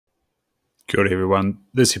Kia ora everyone.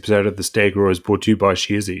 This episode of The Stag Roar is brought to you by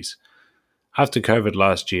Sharesies. After COVID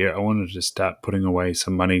last year, I wanted to start putting away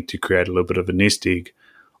some money to create a little bit of a nest egg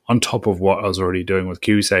on top of what I was already doing with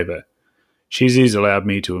KiwiSaver. Sharesies allowed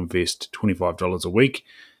me to invest $25 a week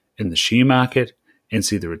in the share market and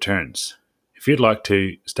see the returns. If you'd like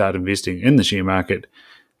to start investing in the share market,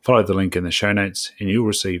 follow the link in the show notes and you'll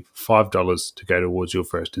receive $5 to go towards your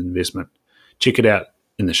first investment. Check it out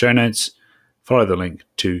in the show notes. Follow the link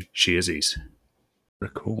to Sharesies.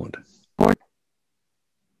 Record.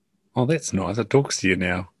 Oh, that's nice. It talks to you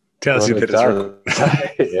now. Tells you that it's recording.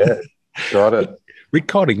 Yeah, got it.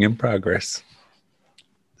 Recording in progress.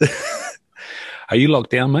 Are you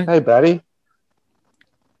locked down, mate? Hey, buddy.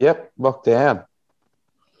 Yep, locked down.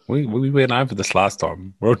 We went over this last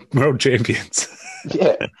time. World champions.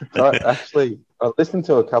 Yeah, I listened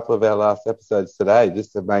to a couple of our last episodes today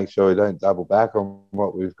just to make sure we don't double back on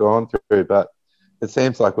what we've gone through, but it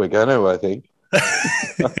seems like we're going to, I think.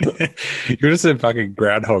 You're just a fucking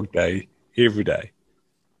Groundhog Day every day.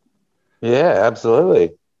 Yeah,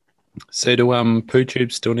 absolutely. So do poo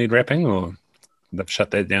tubes still need wrapping, or they've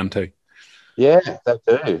shut that down too? Yeah, they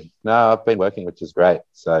do. No, I've been working, which is great.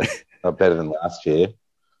 So better than last year.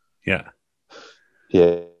 Yeah.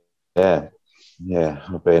 I've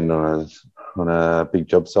been on a big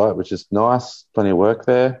job site, which is nice. Plenty of work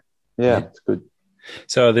there. Yeah. It's good.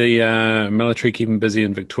 So are the military keeping busy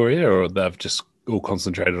in Victoria, or they've just all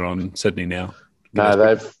concentrated on Sydney now? Get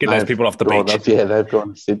those people off the beach. Yeah, they've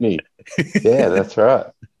gone to Sydney. Yeah, that's right.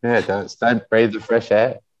 Yeah, don't breathe the fresh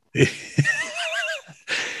air.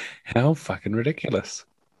 How fucking ridiculous.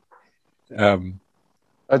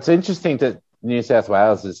 It's interesting that New South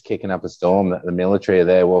Wales is kicking up a storm that the military are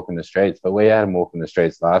there walking the streets, but we had them walking the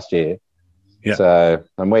streets last year. Yeah. So,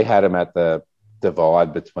 and we had them at the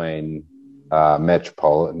divide between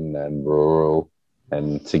metropolitan and rural,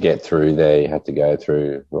 and to get through there, you had to go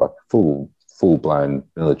through like full-blown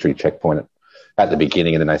military checkpoint at the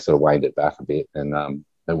beginning, and then they sort of waned it back a bit, and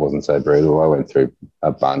it wasn't so brutal. I went through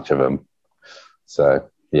a bunch of them. So,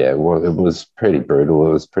 yeah, it was pretty brutal.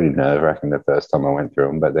 It was pretty nerve-wracking the first time I went through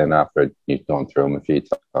them, but then after you've gone through them a few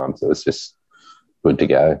times, it was just good to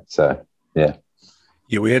go. So, yeah.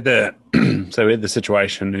 Yeah, we had the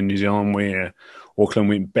situation in New Zealand where Auckland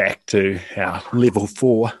went back to our level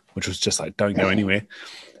 4, which was just like, don't go anywhere.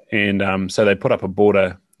 And so they put up a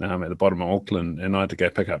border at the bottom of Auckland, and I had to go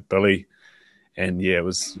pick up Billy. And yeah, it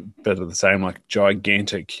was a bit of the same, like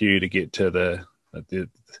gigantic queue to get to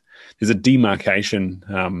there's a demarcation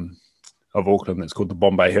of Auckland that's called the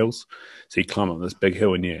Bombay Hills. So you climb up this big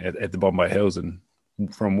hill and you're at the Bombay Hills, and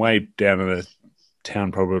from way down in the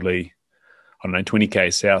town, probably, I don't know,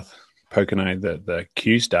 20k south, Pocono, the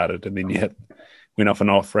queue started, and then you went off an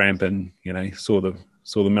off ramp, and saw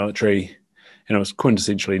the military, and it was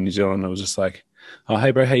quintessentially New Zealand. It was just like, oh,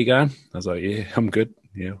 hey bro, how you going? I was like, yeah, I'm good.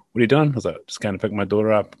 Yeah, what are you doing? I was like, just going to pick my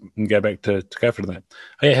daughter up and go back to go for that.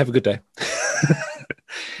 Oh yeah, have a good day.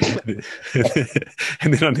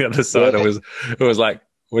 And then on the other side, it was like,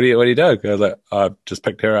 what are you doing? I was like, I just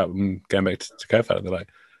picked her up and going back to Kofar. They're like,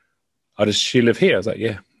 does she live here? I was like,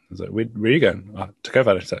 yeah. I was like, where are you going? Oh, to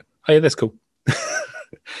Kofar. So, oh yeah, that's cool.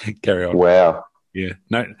 Carry on. Wow. Yeah.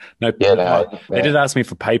 No. Yeah, they did ask me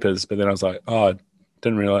for papers, but then I was like, oh, I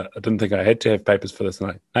didn't think I had to have papers for this.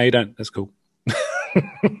 And no, you don't. That's cool.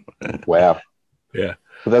 Wow. Yeah.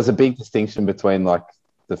 Well, there's a big distinction between like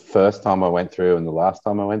the first time I went through and the last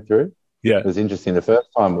time I went through. Yeah. It was interesting. The first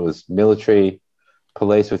time it was military,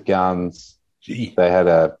 police with guns. Gee. They had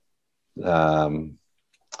every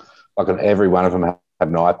one of them had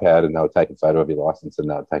an iPad, and they would take a photo of your license, and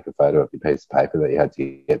they would take a photo of your piece of paper that you had to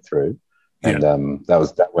get through. And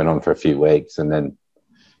that went on for a few weeks, and then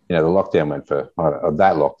the lockdown went for I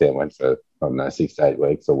don't know, 6 to 8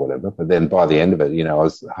 weeks or whatever. But then by the end of it, I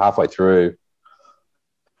was halfway through.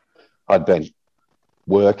 I'd been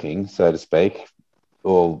working, so to speak,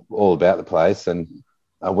 all about the place, and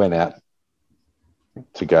I went out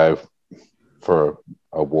to go for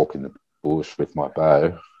a walk in the bush with my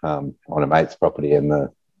bow on a mate's property, and a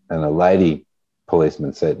lady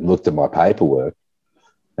policeman looked at my paperwork,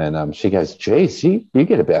 and she goes, "Geez, you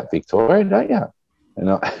get about Victoria, don't you?" And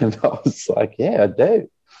I was like, "Yeah, I do."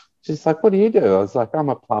 She's like, "What do you do?" I was like, "I'm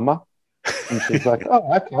a plumber." And she's like,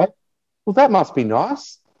 "Oh, okay. Well, that must be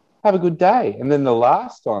nice. Have a good day." And then the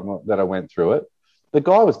last time that I went through it, the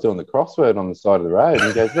guy was doing the crossword on the side of the road, and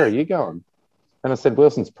he goes, "Where are you going?" And I said,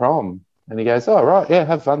 "Wilson's Prom." And he goes, "Oh, right, yeah,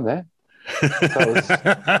 have fun there." So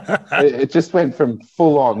it just went from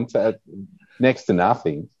full on to next to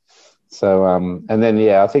nothing. So, and then,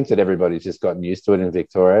 I think that everybody's just gotten used to it in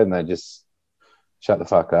Victoria, and they just shut the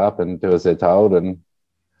fuck up and do as they're told. And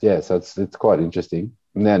yeah, so it's quite interesting.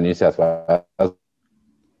 Now New South Wales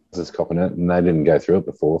is copping it, and they didn't go through it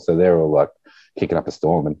before, so they're all like kicking up a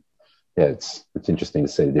storm. And yeah, it's interesting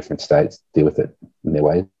to see the different states deal with it in their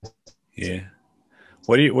ways. Yeah.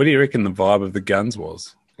 What do you reckon the vibe of the guns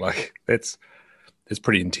was? Like it's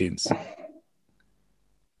pretty intense.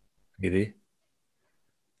 You there?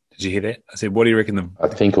 Did you hear that? I said, what do you reckon I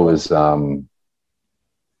think it was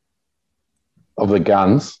of the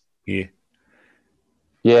guns. Yeah.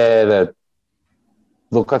 Yeah,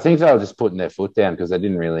 look, I think they were just putting their foot down because they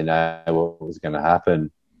didn't really know what was going to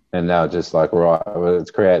happen. And they were just like, right, well,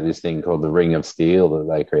 let's create this thing called the Ring of Steel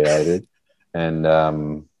that they created. And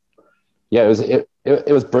yeah,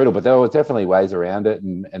 it was brutal, but there were definitely ways around it.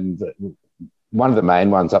 And one of the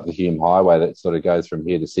main ones up the Hume Highway that sort of goes from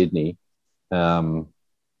here to Sydney,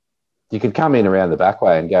 you could come in around the back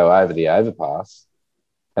way and go over the overpass.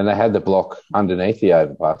 And they had the block underneath the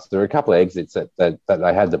overpass. There were a couple of exits that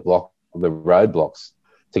they had the roadblocks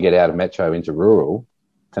to get out of metro into rural,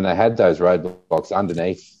 and they had those roadblocks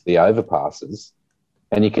underneath the overpasses,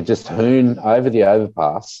 and you could just hoon over the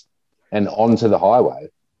overpass and onto the highway.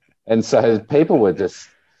 And so people were just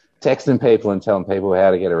texting people and telling people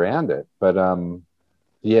how to get around it. But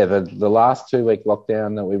yeah, the last 2-week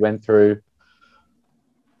lockdown that we went through,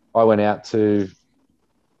 I went out to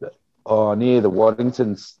near the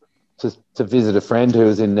Waddingtons to visit a friend who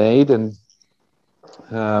was in need, and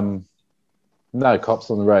no cops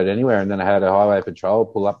on the road anywhere. And then I had a highway patrol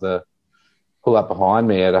pull up behind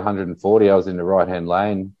me at 140. I was in the right-hand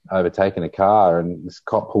lane overtaking a car, and this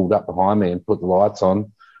cop pulled up behind me and put the lights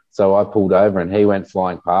on. So I pulled over, and he went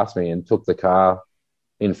flying past me and took the car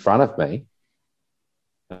in front of me.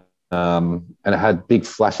 And it had big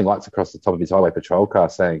flashing lights across the top of his highway patrol car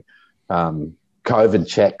saying, COVID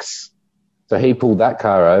checks. So he pulled that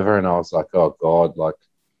car over, and I was like, oh God, like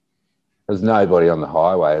there's nobody on the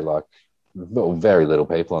highway, like very little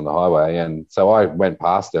people on the highway. And so I went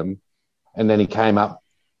past him, and then he came up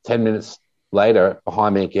 10 minutes later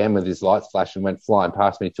behind me again with his lights flashing, went flying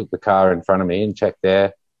past me, took the car in front of me and checked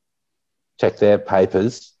their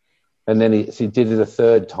papers. And then he did it a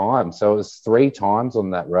third time. So it was 3 times on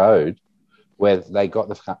that road where they got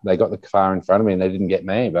the car in front of me and they didn't get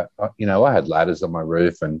me. But, you know, I had ladders on my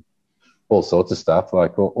roof and all sorts of stuff,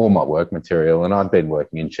 like all my work material. And I'd been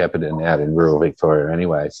working in Shepparton out in rural Victoria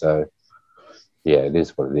anyway. So, yeah, it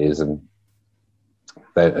is what it is. And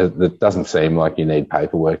it doesn't seem like you need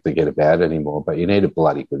paperwork to get about anymore, but you need a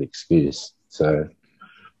bloody good excuse. So,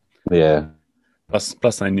 yeah.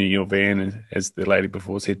 Plus, they knew your van, and as the lady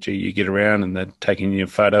before said, gee, you get around and they're taking your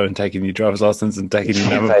photo and taking your driver's license and taking your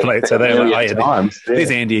number plate. So they're like, oh, yeah,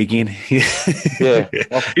 there's Andy again. Yeah.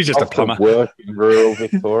 He's just a plumber. Work in rural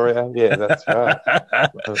Victoria. Yeah, that's right.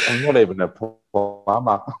 I'm not even a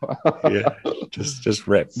plumber. Yeah, just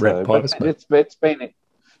rap pipes. It's been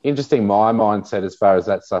interesting, my mindset as far as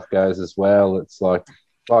that stuff goes as well. It's like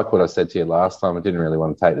what I said to you last time, I didn't really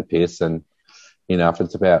want to take the piss. And, you know, if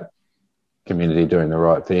it's about community doing the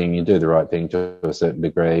right thing, you do the right thing to a certain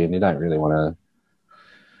degree, and you don't really want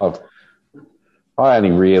to. I only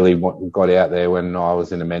really got out there when I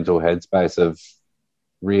was in a mental headspace of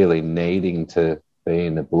really needing to be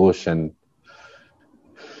in the bush. And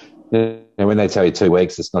when they tell you 2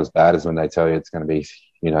 weeks, it's not as bad as when they tell you it's going to be,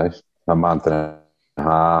 you know, a month and a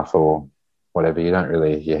half or whatever. You don't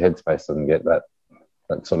really, your headspace doesn't get that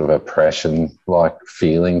sort of oppression-like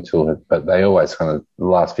feeling to it. But they always kind of, the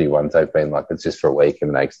last few ones, they've been like, it's just for a week,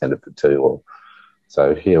 and they extend it for 2.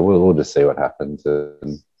 So, yeah, we'll just see what happens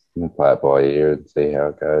and we'll play it by ear and see how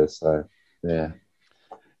it goes. So, yeah.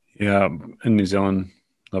 Yeah, in New Zealand,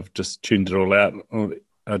 I've just tuned it all out.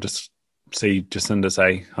 I just see Jacinda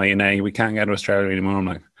say, oh, you know, we can't go to Australia anymore. I'm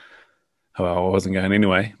like, oh, well, I wasn't going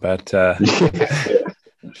anyway, but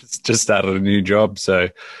just started a new job, so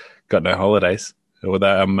got no holidays.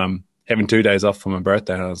 Although I'm having 2 days off for my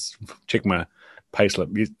birthday, and I was checking my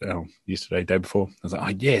payslip yesterday, day before. I was like,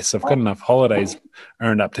 oh, yes, I've got enough holidays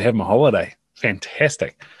earned up to have my holiday.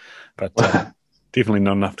 Fantastic. But definitely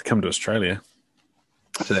not enough to come to Australia.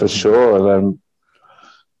 So for sure.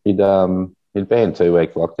 You'd be in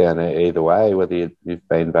 2-week lockdown either way, whether you've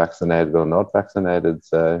been vaccinated or not vaccinated.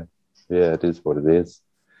 So, yeah, it is what it is.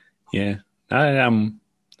 Yeah. I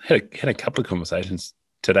had a couple of conversations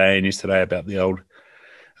today and yesterday about the old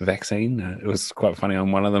vaccine. It was quite funny.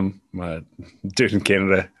 On one of them, my dude in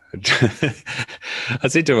Canada, I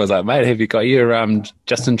said to him, I was like, mate, have you got your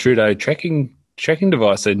Justin Trudeau tracking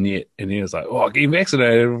device in yet? And he was like, oh, getting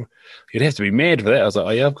vaccinated, you'd have to be mad for that. I was like, oh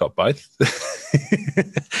yeah, I've got both.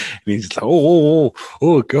 And he's like, oh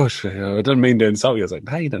gosh, I didn't mean to insult you. I was like,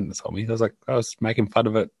 no, you didn't insult me. I was like, I was making fun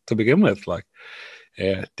of it to begin with, like.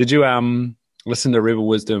 Yeah. Did you listen to Rebel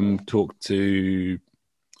Wisdom talk to?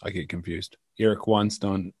 I get confused. Eric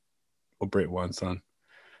Weinstein or Brett Weinstein?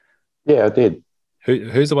 Yeah, I did.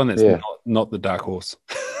 Who's the one that's Yeah. not the dark horse?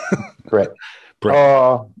 Brett. Brett.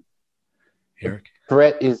 Oh, Eric.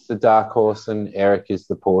 Brett is the dark horse and Eric is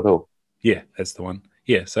the portal. Yeah, that's the one.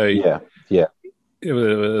 Yeah. So Yeah. it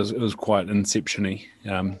was quite inception-y.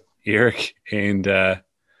 Eric and I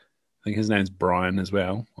think his name's Brian as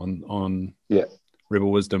well on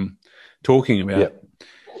Rebel Wisdom talking about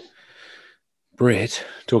Brett,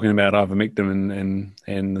 talking about ivermectin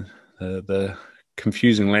and the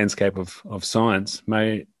confusing landscape of science.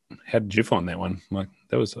 Mate, how did you find that one? Like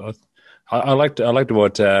that was I liked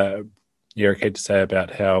what Eric had to say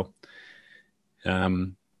about how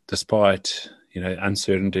despite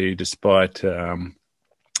uncertainty, despite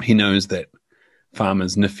he knows that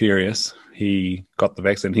pharma's nefarious, he got the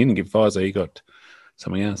vaccine. He didn't get Pfizer, he got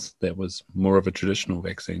something else that was more of a traditional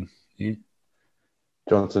vaccine. Yeah.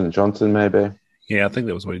 Johnson & Johnson, maybe. Yeah, I think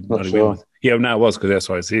that was what he Not sure. went with. Yeah, no, it was because that's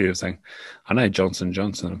what I said. He was saying, I know Johnson &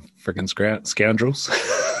 Johnson are freaking scoundrels.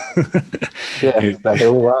 Yeah, they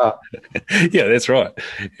all are. Yeah, that's right.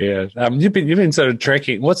 Yeah. You've been sort of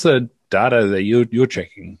tracking. What's the data that you're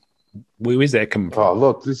tracking? Where's that coming from? Oh,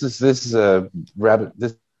 look, this is a rabbit.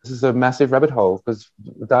 This is a massive rabbit hole because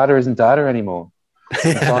data isn't data anymore.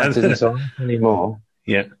 Science isn't science anymore.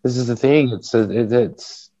 Yeah, this is the thing. It's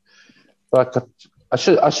like I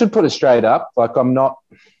should put it straight up. Like I'm not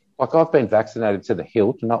like I've been vaccinated to the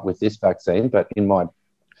hilt, not with this vaccine, but in my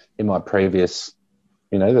previous,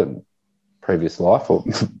 the previous life or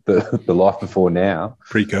the life before now,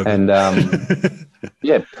 pre-COVID, and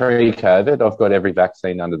pre-COVID, I've got every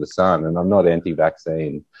vaccine under the sun, and I'm not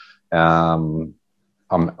anti-vaccine. I'm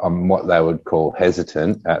what they would call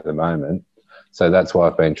hesitant at the moment, so that's why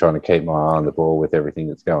I've been trying to keep my eye on the ball with everything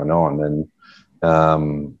that's going on.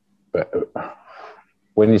 And but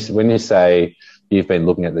when you say you've been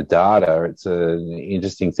looking at the data, it's an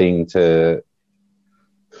interesting thing to.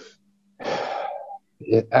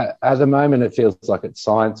 At the moment, it feels like it's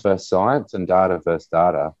science versus science and data versus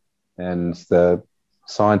data, and the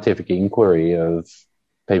scientific inquiry of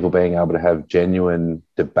people being able to have genuine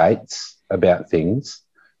debates about things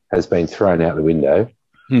has been thrown out the window.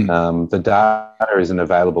 The data isn't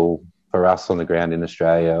available for us on the ground in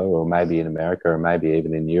Australia, or maybe in America, or maybe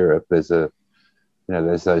even in Europe. There's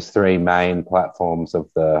those three main platforms of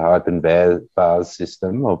the open bars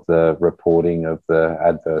system of the reporting of the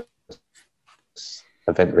adverse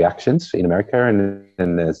event reactions in America, and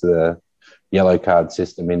then there's the yellow card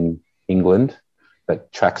system in England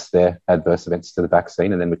that tracks their adverse events to the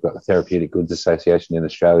vaccine, and then we've got the Therapeutic Goods Association in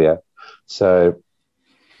Australia. So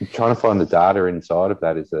trying to find the data inside of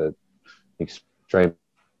that is an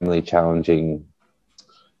extremely challenging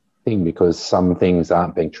thing because some things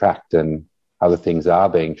aren't being tracked and other things are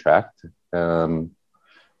being tracked. And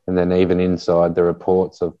then even inside the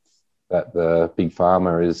reports that the big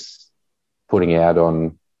pharma is putting out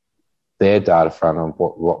on their data front on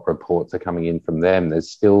what reports are coming in from them,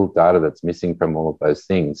 there's still data that's missing from all of those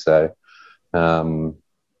things. So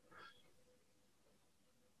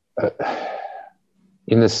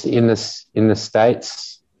in the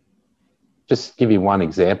States, just give you one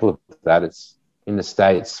example of that. It's in the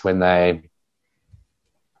States when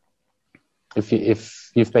if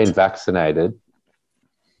you've been vaccinated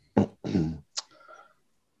and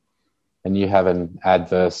you have an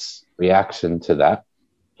adverse reaction to that,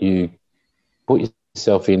 you put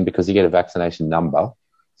yourself in because you get a vaccination number.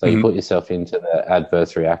 So you put yourself into the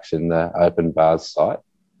adverse reaction, the open bars site,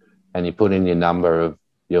 and you put in your number of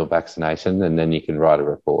your vaccination, and then you can write a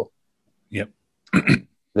report. Yep.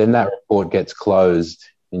 Then that report gets closed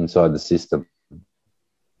inside the system.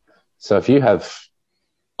 So if you have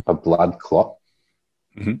a blood clot,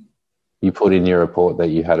 you put in your report that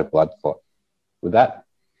you had a blood clot. Well, that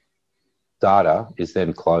data is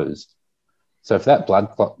then closed. So if that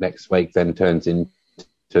blood clot next week then turns into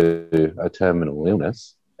a terminal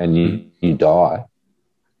illness and you die,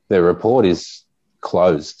 the report is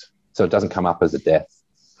closed. So it doesn't come up as a death.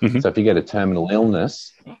 So if you get a terminal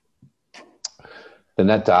illness, then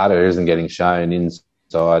that data isn't getting shown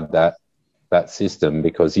inside that system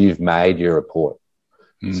because you've made your report.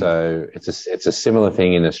 So it's a similar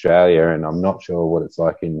thing in Australia, and I'm not sure what it's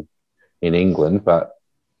like in England, but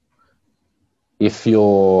if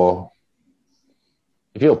your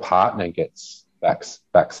partner gets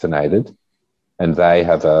vaccinated and they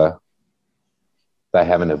have an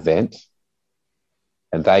event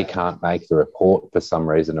and they can't make the report for some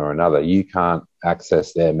reason or another, you can't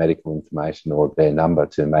access their medical information or their number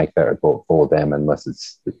to make that report for them unless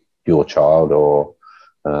it's your child or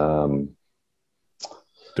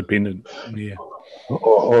Dependent, yeah.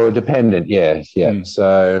 Or a dependent, yeah.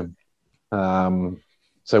 Mm.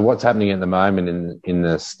 So what's happening at the moment in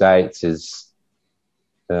the States is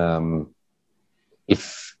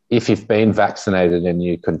if you've been vaccinated and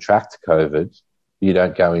you contract COVID, you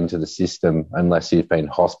don't go into the system unless you've been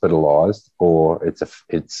hospitalised or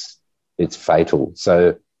it's fatal.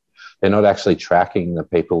 So they're not actually tracking the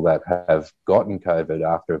people that have gotten COVID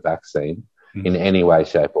after a vaccine in any way,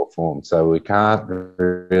 shape, or form. So we can't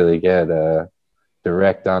really get a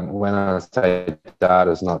direct when I say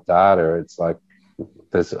data is not data, it's like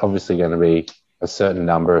there's obviously going to be a certain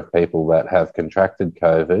number of people that have contracted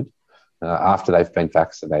COVID after they've been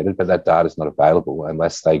vaccinated, but that data is not available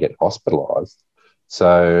unless they get hospitalised.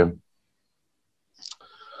 So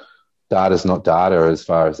data is not data as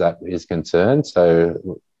far as that is concerned.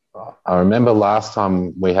 So I remember last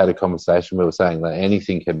time we had a conversation, we were saying that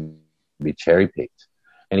anything can be cherry-picked.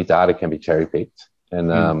 Any data can be cherry-picked.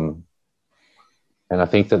 And I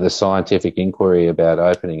think that the scientific inquiry about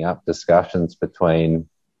opening up discussions between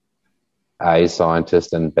A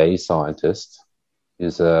scientist and B scientist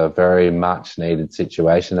is a very much needed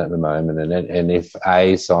situation at the moment. And if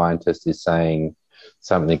A scientist is saying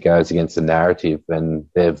something that goes against the narrative, then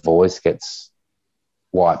their voice gets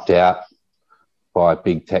wiped out by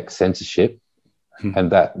big tech censorship,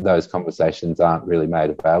 and that those conversations aren't really made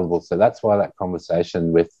available. So that's why that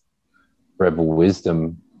conversation with Rebel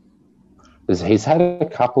Wisdom, he's had a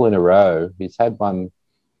couple in a row. He's had one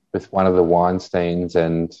with one of the Weinsteins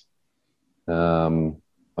and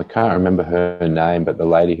I can't remember her name, but the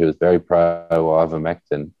lady who was very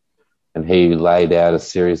pro-ivermectin, and he laid out a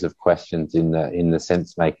series of questions in the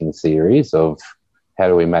sense-making series of how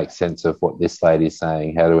do we make sense of what this lady's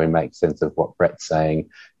saying? How do we make sense of what Brett's saying?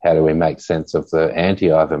 How do we make sense of the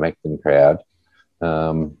anti-ivermectin crowd?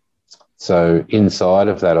 So inside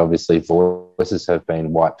of that, obviously, voices have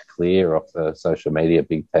been wiped clear off the social media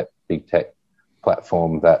big tech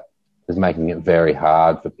platform that is making it very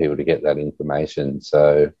hard for people to get that information.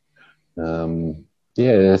 So,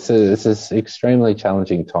 it's an extremely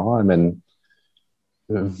challenging time and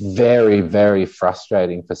very, very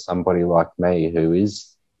frustrating for somebody like me who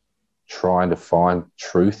is trying to find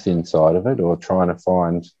truth inside of it or trying to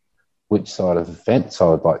find which side of the fence I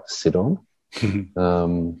would like to sit on.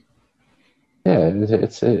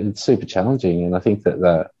 It's super challenging, and I think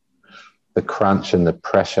that the crunch and the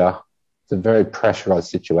pressure, it's a very pressurized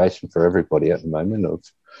situation for everybody at the moment of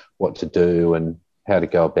what to do and how to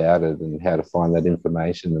go about it and how to find that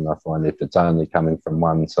information. And I find if it's only coming from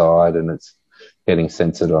one side and it's getting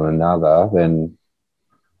censored on another, then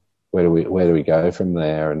where do we go from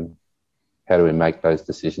there, and how do we make those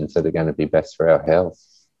decisions that are going to be best for our health?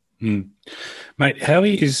 Mate, how are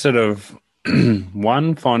you sort of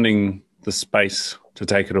one, finding the space to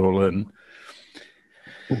take it all in,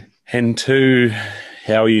 and two,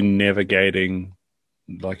 how are you navigating,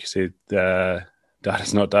 like you said,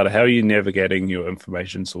 data's not data, how are you navigating your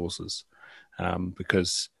information sources?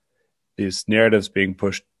 Because there's narratives being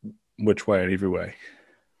pushed which way and every way.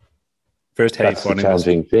 First, how that's the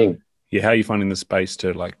challenging thing. Yeah, how are you finding the space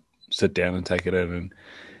to like sit down and take it in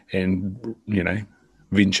and you know,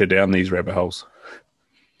 venture down these rabbit holes?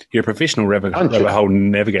 You're a professional rabbit hole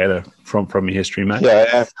navigator from your history, mate.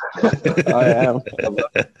 Yeah, I am.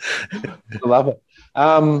 I love it.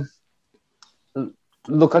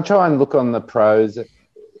 Look, I try and look on the pros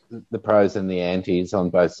and the antis on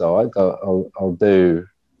both sides. I'll do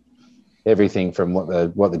everything from what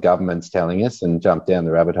the government's telling us and jump down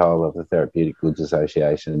the rabbit hole of the Therapeutic Goods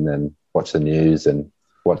Association and watch the news and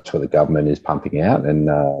watch what the government is pumping out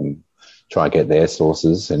and try and get their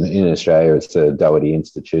sources. And in Australia, it's the Doherty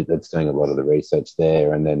Institute that's doing a lot of the research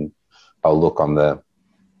there. And then I'll look on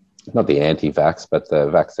not the anti-vax, but the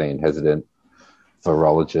vaccine hesitant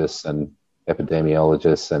virologists and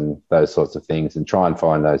epidemiologists and those sorts of things, and try and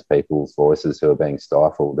find those people's voices who are being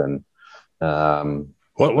stifled. And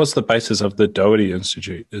what's the basis of the Doherty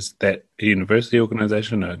Institute? Is that a university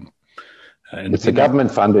organisation? It's a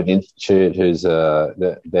government-funded institute who's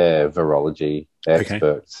they're virology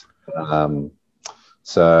experts. Okay.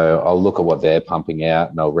 So I'll look at what they're pumping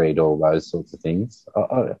out and I'll read all those sorts of things.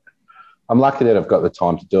 I'm lucky that I've got the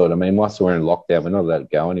time to do it. I mean, whilst we're in lockdown, we're not allowed to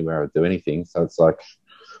go anywhere or do anything. So it's like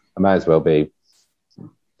I may as well be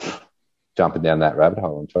jumping down that rabbit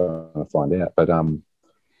hole and trying to find out. But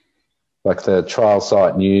like the Trial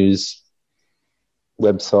Site News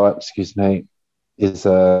website, is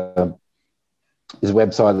a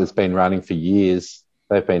website that's been running for years.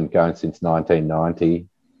 They've been going since 1990.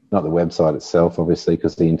 Not the website itself, obviously,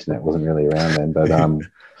 because the internet wasn't really around then. But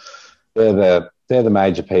they're they're the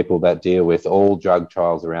major people that deal with all drug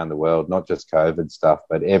trials around the world, not just COVID stuff,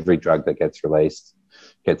 but every drug that gets released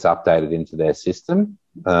gets updated into their system.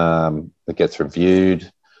 It gets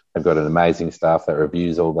reviewed. They've got an amazing staff that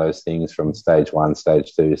reviews all those things from stage 1,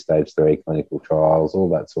 stage 2, stage 3 clinical trials, all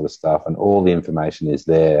that sort of stuff, and all the information is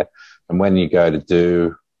there. And when you go to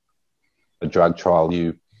do a drug trial,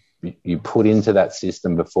 you put into that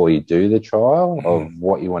system before you do the trial of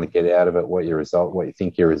what you want to get out of it, what you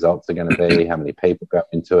think your results are going to be, how many people go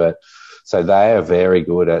into it. So they are very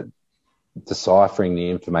good at deciphering the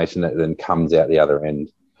information that then comes out the other end.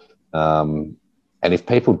 And if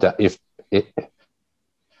people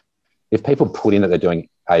put in that they're doing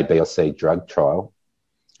A, B, or C drug trial,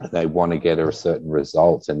 and they want to get a certain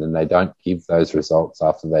results, and then they don't give those results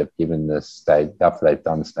after they've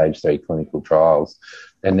done stage 3 clinical trials,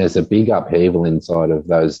 then there's a big upheaval inside of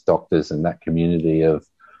those doctors and that community of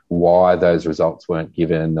why those results weren't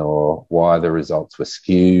given or why the results were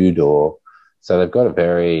skewed, or so they've got a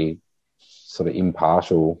very sort of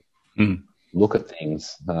impartial look at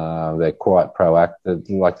things. They're quite proactive.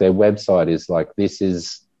 Like their website is like, this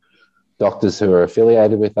is doctors who are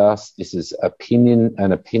affiliated with us. This is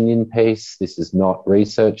an opinion piece. This is not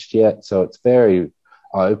researched yet. So it's very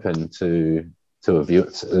open to a view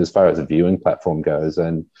as far as a viewing platform goes.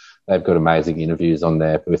 And they've got amazing interviews on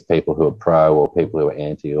there with people who are pro or people who are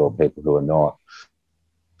anti or people who are not,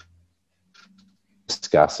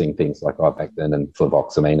 discussing things like ivermectin and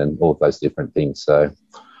fluvoxamine and all of those different things. So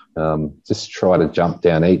just try to jump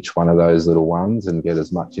down each one of those little ones and get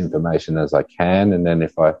as much information as I can. And then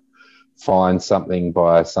if I find something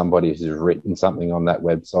by somebody who's written something on that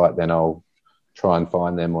website, then I'll try and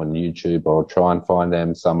find them on YouTube or try and find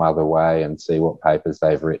them some other way and see what papers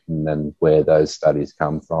they've written and where those studies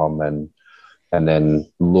come from, and then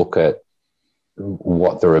look at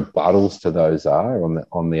what the rebuttals to those are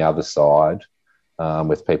on the other side,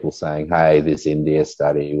 with people saying, hey, this India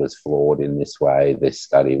study was flawed in this way, this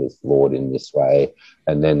study was flawed in this way,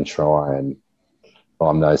 and then try and,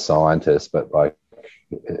 I'm no scientist, but like,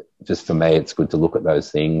 just for me, it's good to look at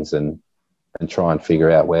those things and try and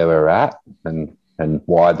figure out where we're at and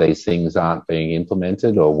why these things aren't being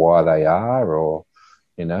implemented or why they are, or,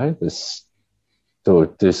 just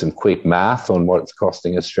do some quick math on what it's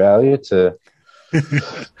costing Australia to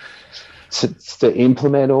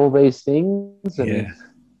implement all these things, and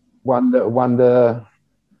wonder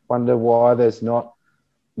why there's not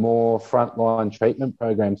more frontline treatment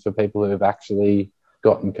programs for people who have actually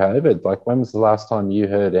gotten COVID. Like, when was the last time you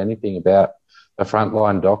heard anything about a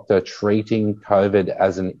frontline doctor treating COVID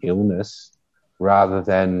as an illness rather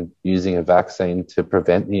than using a vaccine to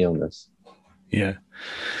prevent the illness? Yeah.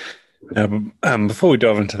 Before we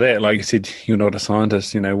dive into that, like you said, you're not a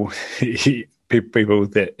scientist. People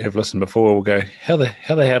that have listened before will go, how the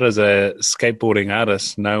hell does a skateboarding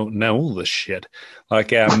artist know all this shit? Like,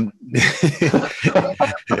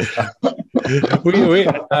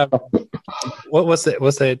 what's that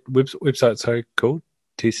website so called?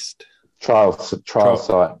 Trial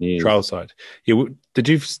site news. Trial site. Yeah. Did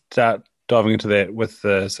you start diving into that with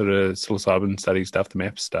the sort of psilocybin study stuff, the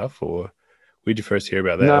MAP stuff, or where did you first hear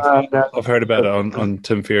about that? No. I've heard about it on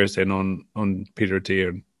Tim Ferriss and on Peter Attia,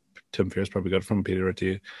 and Tim Ferriss probably got it from Peter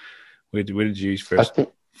Attia. Where did you first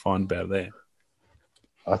find about that?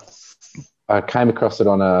 I came across it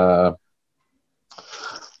on a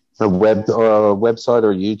website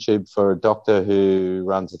or YouTube for a doctor who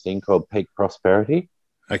runs a thing called Peak Prosperity.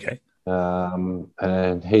 Okay.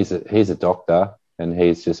 And he's a doctor, and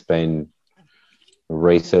he's just been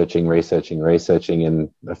researching, and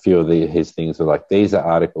a few of his things were like, these are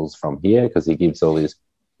articles from here, because he gives all his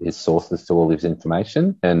sources to all his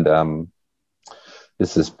information. And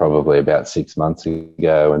this is probably about 6 months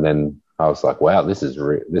ago, and then I was like, wow, this is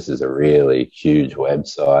a really huge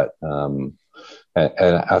website. And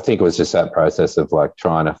I think it was just that process of like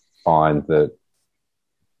trying to find the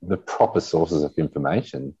proper sources of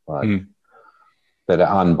information, like that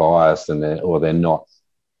are unbiased and they're not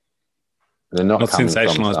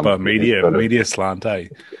sensationalized by media slant, eh?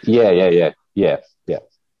 Yeah.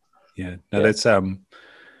 No, that's how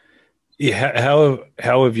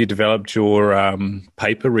have you developed your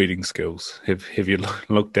paper reading skills? Have you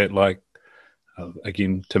looked at, like,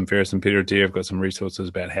 again, Tim Ferriss and Peter Attia have got some resources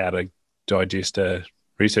about how to digest a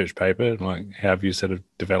research paper? Like, how have you sort of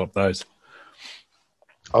developed those?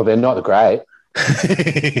 Oh, they're not great.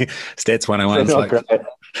 Stats 101. They're not great.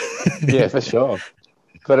 Yeah, for sure.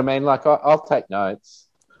 But I mean, like, I'll take notes.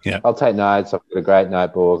 Yeah. I'll take notes. I've got a great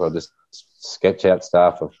notebook. I'll just sketch out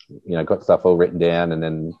stuff. I've, got stuff all written down. And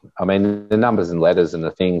then, I mean, the numbers and letters and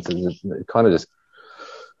the things, it kind of just,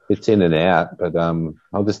 it's in and out, but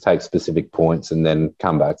I'll just take specific points and then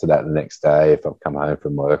come back to that the next day if I've come home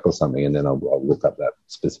from work or something, and then I'll look up that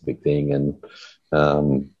specific thing.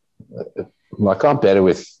 And like, I'm better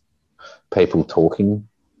with people talking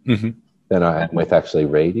than I am with actually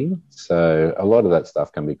reading. So a lot of that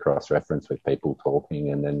stuff can be cross-referenced with people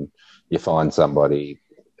talking, and then you find somebody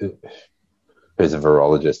who's a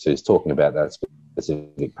virologist who's talking about that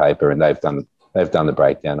specific paper, and they've done the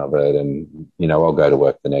breakdown of it, and I'll go to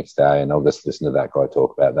work the next day and I'll just listen to that guy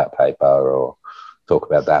talk about that paper, or talk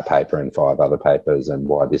about that paper and 5 other papers and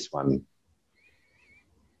why this one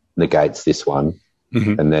negates this one.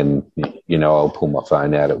 And then I'll pull my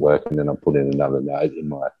phone out at work, and then I'll put in another note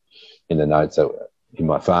in the notes in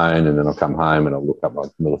my phone, and then I'll come home and I'll look up my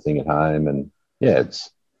little thing at home. And yeah, it's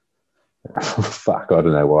fuck, I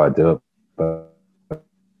don't know why I do it, but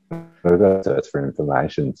I've got to search for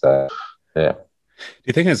information. So yeah. Do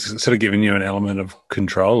you think it's sort of giving you an element of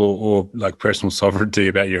control or like personal sovereignty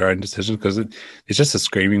about your own decisions? Because it's just a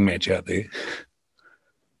screaming match out there.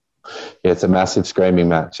 Yeah, it's a massive screaming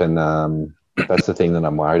match, and that's the thing that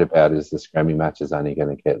I'm worried about, is the screaming match is only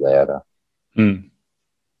going to get louder.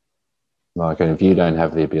 Like, and if you don't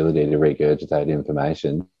have the ability to regurgitate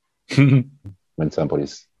information when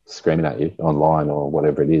somebody's screaming at you online or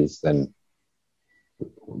whatever it is, then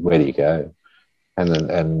where do you go?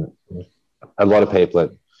 And a lot of people,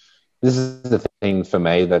 this is the thing for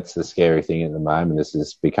me that's the scary thing at the moment. This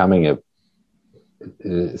is becoming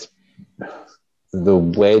the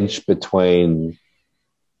wedge between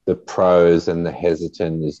the pros and the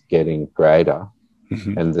hesitant is getting greater,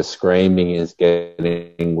 and the screaming is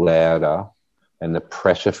getting louder, and the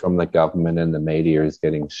pressure from the government and the media is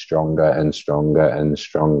getting stronger and stronger and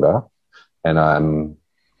stronger. And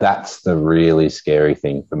that's the really scary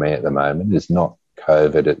thing for me at the moment, is not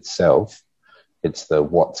COVID itself. It's the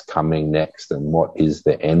what's coming next, and what is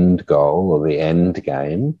the end goal or the end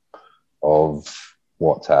game of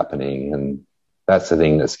what's happening. And that's the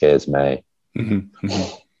thing that scares me.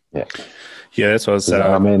 Yeah, that's what I was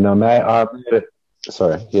saying.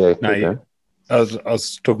 Sorry. Yeah. No, I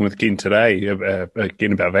was talking with Ken today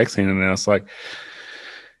again about vaccine, and I was like,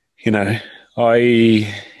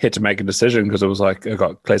 I had to make a decision because it was like I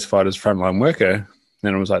got classified as frontline worker,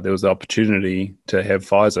 and it was like there was the opportunity to have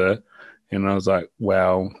Pfizer, and I was like,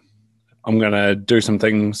 wow, I'm going to do some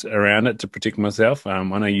things around it to protect myself. I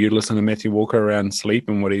know you listen to Matthew Walker around sleep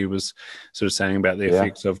and what he was sort of saying about the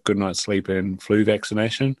effects of good night's sleep and flu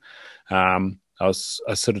vaccination. I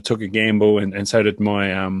sort of took a gamble, and so did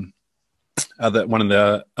my one of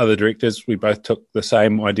the other directors. We both took the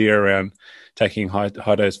same idea around taking high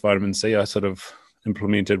dose vitamin C. I sort of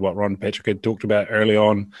implemented what Ron Patrick had talked about early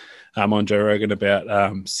on Joe Rogan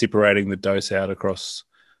about separating the dose out across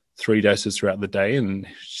 3 doses throughout the day, and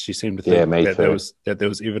she seemed to think that there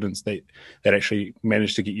was evidence that actually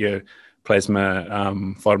managed to get your plasma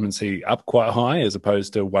vitamin C up quite high, as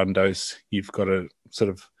opposed to 1 dose. You've got a sort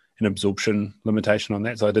of an absorption limitation on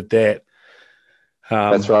that. So I did that.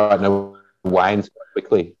 That's right. No, wanes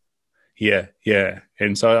quickly. Yeah.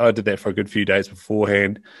 And so I did that for a good few days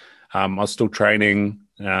beforehand. I was still training.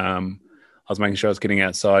 I was making sure I was getting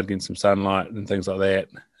outside, getting some sunlight and things like that.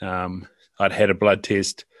 I'd had a blood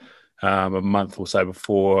test a month or so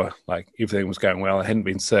before, like everything was going well. I hadn't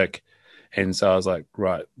been sick. And so I was like,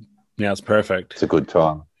 right, now it's perfect. It's a good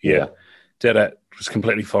time. Yeah. Did it. It was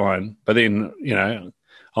completely fine. But then,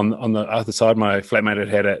 on the other side, my flatmate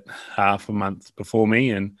had it half a month before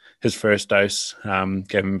me, and his first dose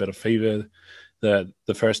gave him a bit of fever the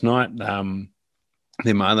first night.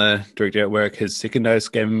 Then my other director at work, his second dose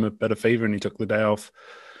gave him a bit of fever, and he took the day off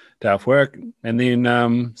work. And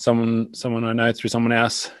then someone I know through someone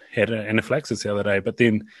else had an anaphylaxis the other day. But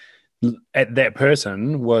then that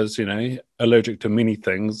person was, allergic to many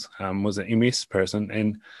things, was an MS person.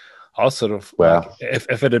 And I was sort of, wow.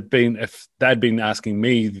 If they'd been asking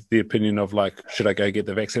me the opinion of like, should I go get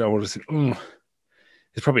the vaccine? I would have said, there's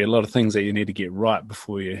probably a lot of things that you need to get right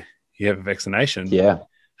before you have a vaccination. Yeah.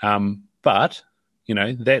 But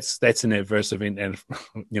that's an adverse event, and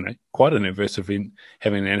quite an adverse event,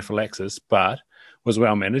 having an anaphylaxis, but was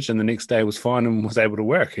well managed, and the next day was fine and was able to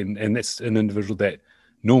work. And that's an individual that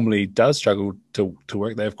normally does struggle to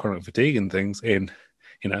work. They have chronic fatigue and things, and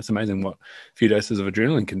it's amazing what a few doses of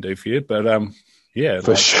adrenaline can do for you. But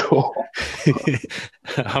for sure.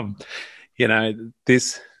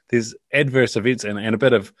 There's adverse events and a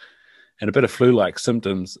bit of flu-like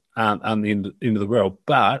symptoms aren't the end of the world,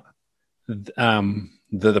 but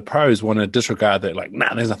the pros want to disregard that, like,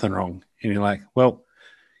 nah, there's nothing wrong. And you're like, well,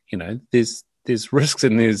 there's risks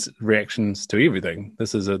and there's reactions to everything.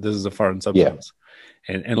 This is a foreign substance.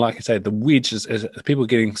 And like I say, the wedge is people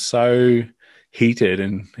getting so heated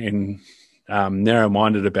and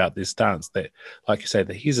narrow-minded about their stance that, like you say,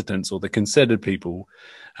 the hesitants or the considered people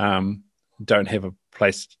don't have a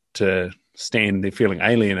place to stand. They're feeling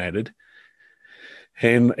alienated.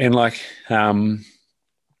 And like,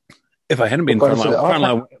 if I hadn't been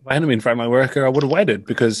frontline worker, I would have waited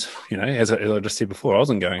because, as I just said before, I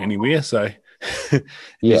wasn't going anywhere. So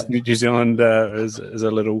Yeah. New Zealand is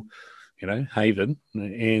a little, haven,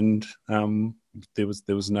 and there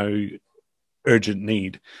was no urgent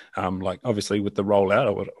need. Like obviously with the rollout,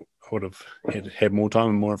 I would have had more time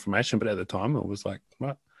and more information, but at the time it was like,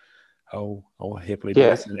 right, I'll happily do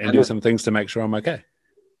this and do some things to make sure I'm okay.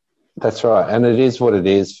 That's right, and it is what it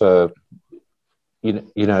is for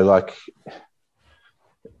like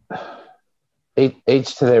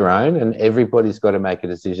each to their own, and everybody's got to make a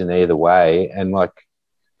decision either way. And like,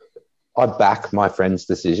 I back my friends'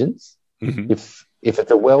 decisions. Mm-hmm. If it's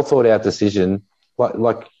a well thought out decision,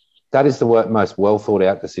 like that is the most well thought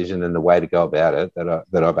out decision and the way to go about it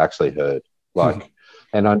that I've actually heard. Like,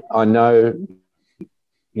 and I know,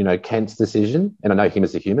 Kent's decision, and I know him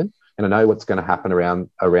as a human, and I know what's going to happen around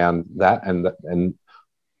that, and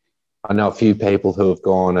I know a few people who have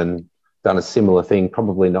gone and done a similar thing,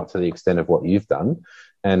 probably not to the extent of what you've done,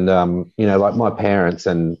 and like my parents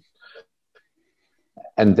and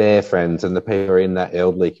their friends and the people who are in that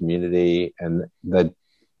elderly community, and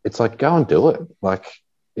it's like, go and do it. Like,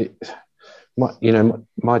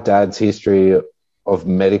 my dad's history of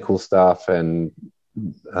medical stuff and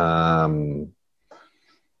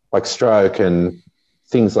like stroke and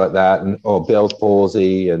things like that, or Bell's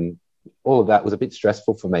palsy, and all of that was a bit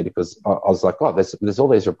stressful for me because I was like, oh, there's all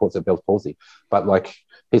these reports of Bell's palsy, but like,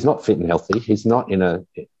 he's not fit and healthy. He's not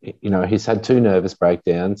he's had 2 nervous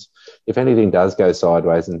breakdowns. If anything does go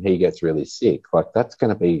sideways and he gets really sick, like, that's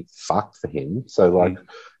going to be fucked for him. So like,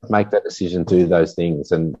 make that decision, do those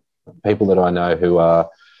things. And people that I know who are,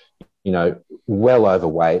 well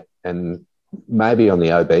overweight and maybe on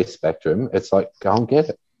the obese spectrum, it's like, go and get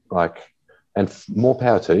it. Like, and more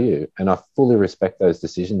power to you. And I fully respect those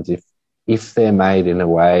decisions if they're made in a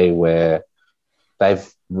way where they've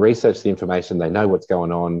researched the information, they know what's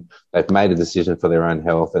going on, they've made a decision for their own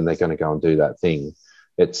health, and they're going to go and do that thing.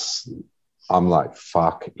 I'm like,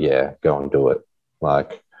 fuck yeah, go and do it.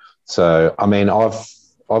 Like, so, I mean, I've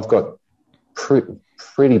got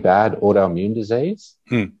pretty bad autoimmune disease,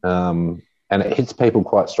 and it hits people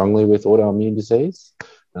quite strongly with autoimmune disease,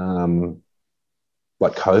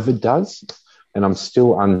 like COVID does. And I'm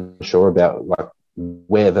still unsure about like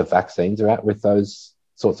where the vaccines are at with those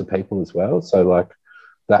sorts of people as well. So like,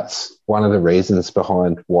 that's one of the reasons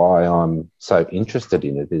behind why I'm so interested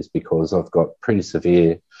in it, is because I've got pretty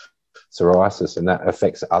severe psoriasis, and that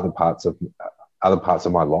affects other parts of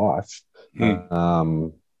my life.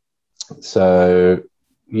 So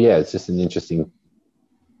yeah, it's just an interesting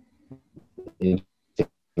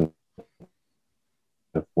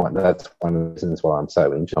that's one of the reasons why I'm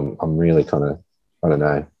so interested. I'm really kind of, I don't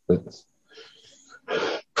know, it's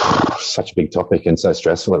such a big topic and so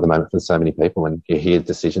stressful at the moment for so many people, and you hear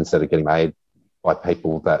decisions that are getting made by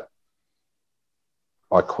people that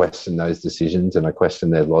I question those decisions, and I question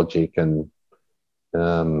their logic, and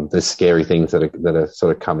there's scary things that are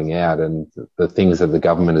sort of coming out, and the things that the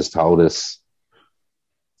government has told us,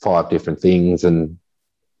 5 different things and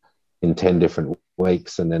in 10 different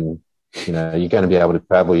weeks, and then you're going to be able to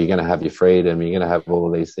travel, you're going to have your freedom, you're going to have all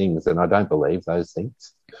of these things, and I don't believe those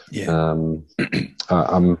things. Yeah.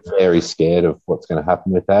 I'm very scared of what's going to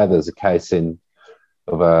happen with that. There's a case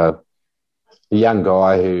of a young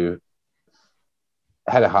guy who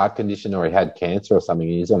had a heart condition, or he had cancer or something.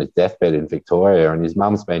 He's on his deathbed in Victoria, and his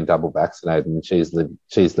mum's been double vaccinated, and she's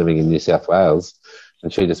living in New South Wales,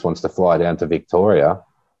 and she just wants to fly down to Victoria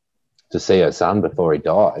to see her son before he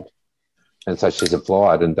died. And so she's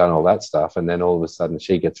applied and done all that stuff, and then all of a sudden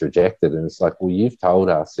she gets rejected, and it's like, well, you've told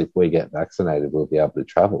us if we get vaccinated we'll be able to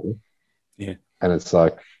travel. Yeah. And it's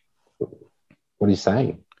like, what are you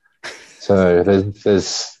saying? So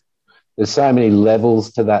there's so many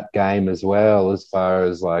levels to that game as well, as far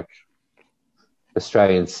as like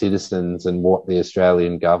Australian citizens and what the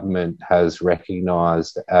Australian government has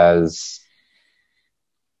recognised as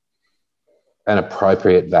an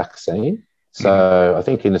appropriate vaccine. So I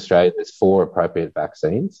think in Australia there's 4 appropriate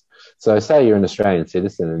vaccines. So say you're an Australian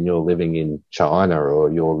citizen and you're living in China,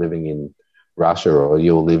 or you're living in Russia, or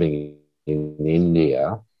you're living in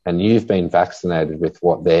India, and you've been vaccinated with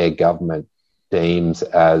what their government deems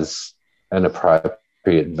as an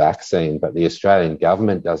appropriate vaccine, but the Australian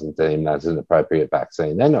government doesn't deem that as an appropriate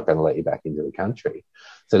vaccine, they're not going to let you back into the country.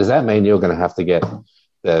 So does that mean you're going to have to get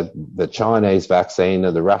the Chinese vaccine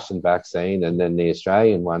or the Russian vaccine and then the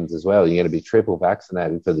Australian ones as well. You're going to be triple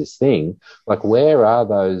vaccinated for this thing. Like, where are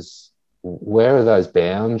those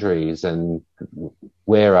boundaries, and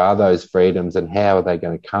where are those freedoms, and how are they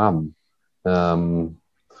going to come?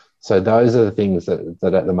 So those are the things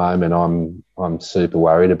that at the moment I'm super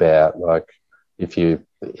worried about. Like, if you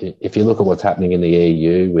look at what's happening in the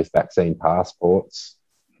EU with vaccine passports,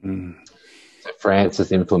 so France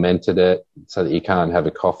has implemented it so that you can't have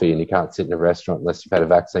a coffee and you can't sit in a restaurant unless you've had a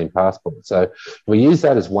vaccine passport. So we use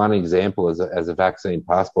that as one example as a vaccine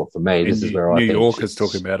passport for me. And this is where New I think York is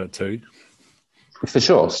talking about it too. For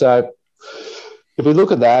sure. So if we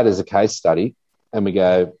look at that as a case study and we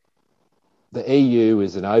go, the EU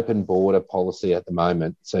is an open border policy at the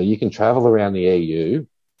moment. So you can travel around the EU,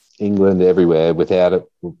 England, everywhere without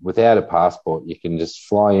a passport. You can just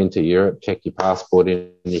fly into Europe, check your passport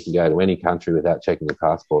in, and you can go to any country without checking your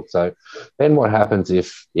passport. So then what happens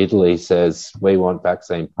if Italy says we want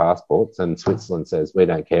vaccine passports and Switzerland says we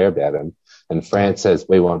don't care about them, and France says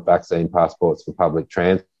we want vaccine passports for public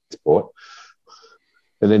transport?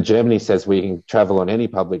 And then Germany says we can travel on any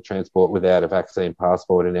public transport without a vaccine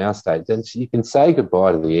passport in our state. Then you can say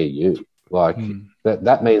goodbye to the EU. Like,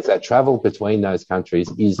 that means that travel between those countries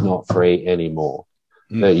is not free anymore.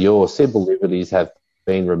 That your civil liberties have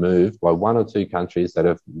been removed by one or two countries that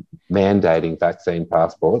are mandating vaccine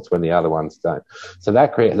passports when the other ones don't. So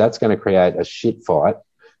that's going to create a shit fight.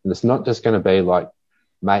 And it's not just going to be like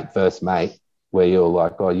mate versus mate, where you're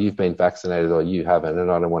like, oh, you've been vaccinated or you haven't, and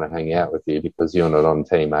I don't want to hang out with you because you're not on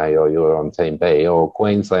team A or you're on team B. Or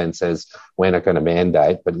Queensland says we're not going to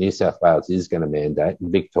mandate, but New South Wales is going to mandate, and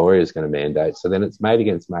Victoria is going to mandate. So then it's mate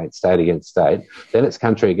against mate, state against state. Then it's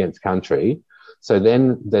country against country. So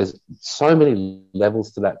then there's so many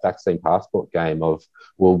levels to that vaccine passport game of,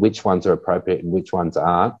 well, which ones are appropriate and which ones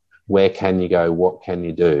aren't? Where can you go? What can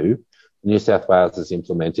you do? New South Wales is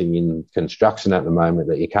implementing in construction at the moment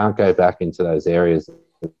that you can't go back into those areas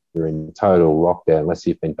that you're in total lockdown unless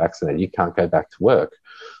you've been vaccinated. You can't go back to work.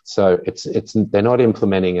 So they're not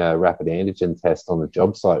implementing a rapid antigen test on the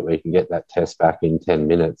job site where you can get that test back in 10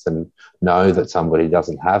 minutes and know that somebody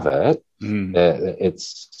doesn't have it.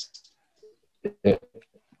 There's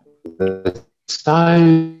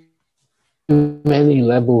so many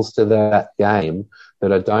levels to that game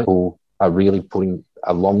that I don't are really putting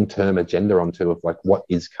a long-term agenda onto, of like what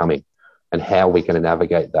is coming and how we're going to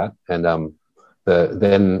navigate that. And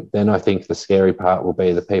then I think the scary part will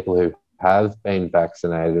be the people who have been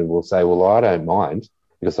vaccinated will say, well, I don't mind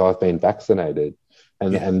because I've been vaccinated.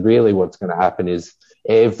 And really what's going to happen is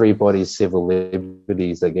everybody's civil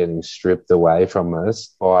liberties are getting stripped away from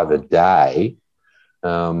us by the day.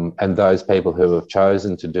 And those people who have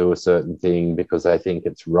chosen to do a certain thing because they think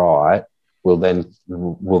it's right will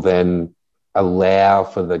then allow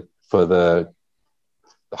for the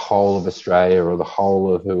whole of Australia or the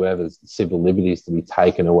whole of whoever's civil liberties to be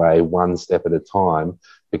taken away one step at a time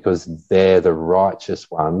because they're the righteous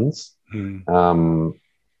ones. And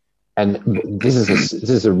this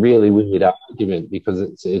is a really weird argument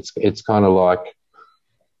because it's kind of like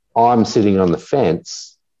I'm sitting on the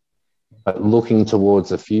fence, but looking towards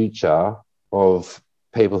the future of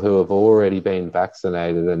people who have already been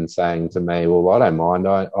vaccinated and saying to me, well, I don't mind.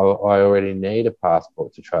 I already need a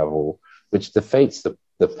passport to travel, which defeats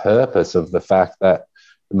the purpose of the fact that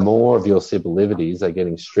more of your civil liberties are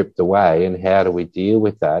getting stripped away. And how do we deal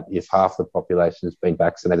with that if half the population has been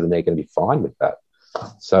vaccinated and they're going to be fine with that?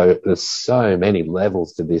 So there's so many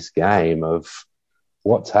levels to this game of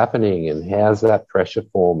what's happening and how's that pressure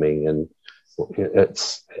forming, and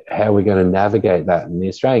it's how we're going to navigate that. And the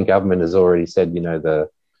Australian government has already said, you know, the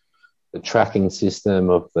tracking system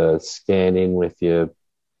of the scan in with your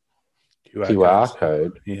QR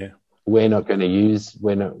code. Yeah, we're not going to use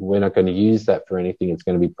that for anything. It's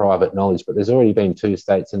going to be private knowledge. But there's already been 2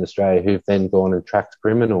 states in Australia who've then gone and tracked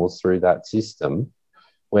criminals through that system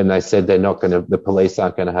when they said the police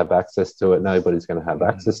aren't going to have access to it. Nobody's going to have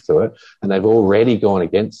access to it. And they've already gone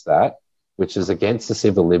against that, which is against the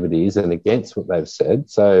civil liberties and against what they've said.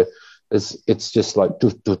 So it's just like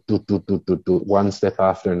one step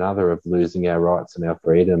after another of losing our rights and our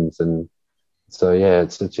freedoms. And so, yeah,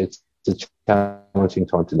 it's a challenging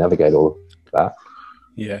time to navigate all of that.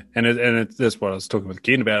 Yeah, and that's what I was talking with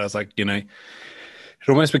Ken about. I was like, you know, it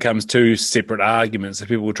almost becomes 2 separate arguments that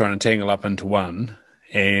people are trying to tangle up into one.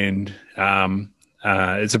 And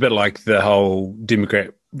it's a bit like the whole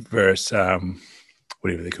Democrat versus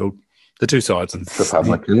whatever they're called. The 2 sides and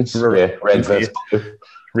Republicans, red versus blue.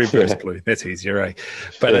 Red versus blue. That's easier, eh?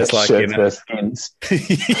 But it's like, shirts versus skins.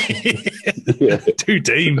 Two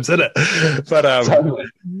teams, isn't it? But Totally.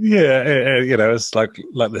 it's like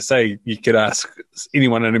they say, you could ask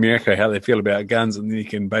anyone in America how they feel about guns, and then you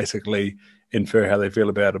can basically infer how they feel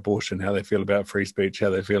about abortion, how they feel about free speech, how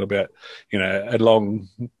they feel about, a long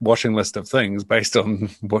washing list of things based on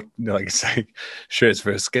what, like you say, shirts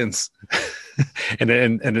versus skins. and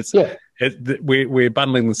it's we're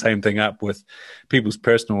bundling the same thing up with people's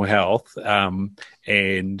personal health,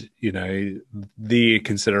 and their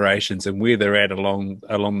considerations and where they're at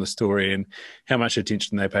along the story, and how much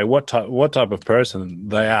attention they pay, what type of person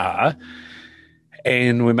they are,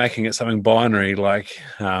 and we're making it something binary, like,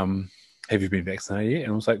 have you been vaccinated yet?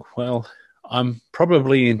 And I was like, well, I'm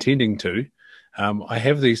probably intending to. I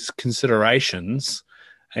have these considerations,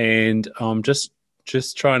 and I'm just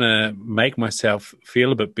trying to make myself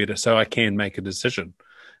feel a bit better so I can make a decision.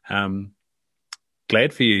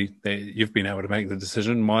 Glad for you that you've been able to make the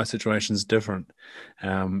decision. My situation's different.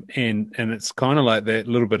 And it's kind of like that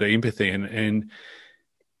little bit of empathy. And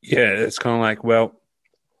it's kind of like, well,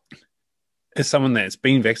 as someone that's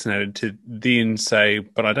been vaccinated, to then say,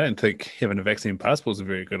 but I don't think having a vaccine passport is a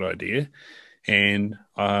very good idea. And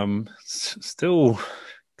still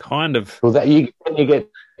kind of... Well, that you get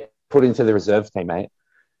put into the reserve team, mate.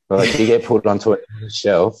 Like, you get put onto a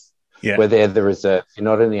shelf where they're the reserve. You're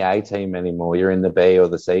not in the A team anymore. You're in the B or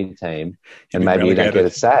the C team, and maybe you don't get a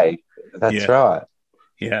say. That's right.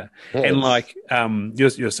 Yeah. Yes. And like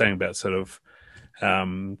you're saying about sort of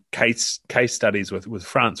case studies with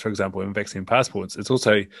France, for example, in vaccine passports. It's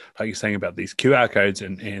also like you're saying about these QR codes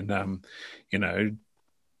and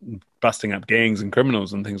busting up gangs and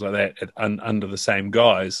criminals and things like that under the same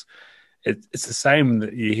guise. It's the same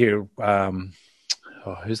that you hear.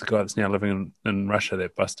 Who's the guy that's now living in Russia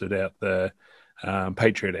that busted out the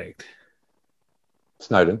Patriot Act?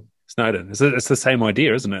 Snowden. It's the same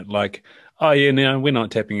idea, isn't it? Like, oh yeah, now we're not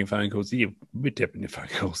tapping your phone calls. Yeah, we're tapping your phone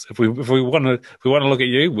calls. If we want to look at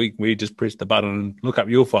you, we just press the button and look up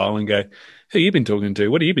your file and go, who you been talking to?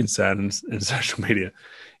 What have you been saying in social media?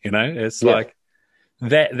 It's like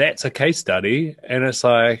that. That's a case study, and it's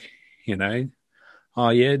like, oh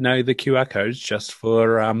yeah, no, the QR code's just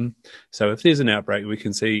for so if there's an outbreak, we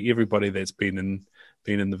can see everybody that's been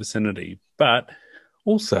in the vicinity. But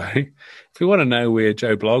also, if we want to know where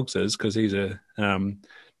Joe Bloggs is because he's a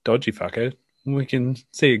dodgy fucker, we can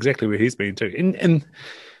see exactly where he's been too. And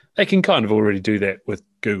they can kind of already do that with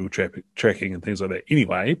Google tracking and things like that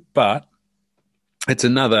anyway. But it's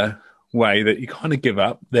another way that you kind of give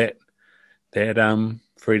up that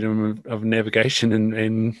freedom of navigation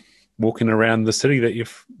and walking around the city that you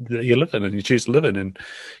live in and you choose to live in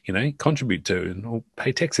and, contribute to and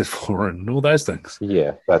pay taxes for and all those things.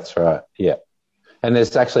 Yeah, that's right. Yeah. And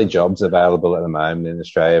there's actually jobs available at the moment in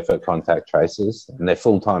Australia for contact tracers, and they're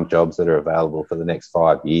full-time jobs that are available for the next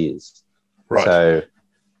 5 years. Right.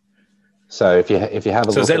 So if you have a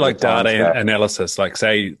look, is that like data analysis? Like,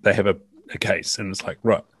 say they have a case and it's like,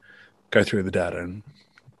 right, go through the data and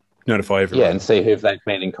notify everyone. Yeah, and see who they've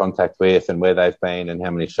been in contact with and where they've been and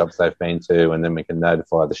how many shops they've been to, and then we can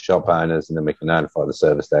notify the shop owners, and then we can notify the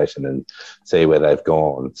service station and see where they've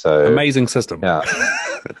gone. So amazing system. Yeah,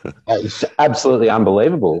 it's absolutely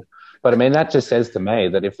unbelievable. But I mean, that just says to me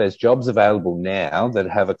that if there's jobs available now that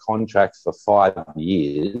have a contract for 5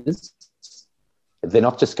 years, they're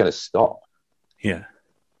not just going to stop. Yeah.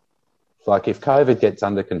 Like, if COVID gets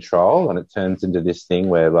under control and it turns into this thing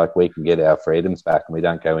where, like, we can get our freedoms back and we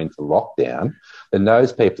don't go into lockdown, then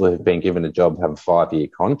those people who've been given a job have a 5-year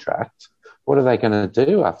contract. What are they going to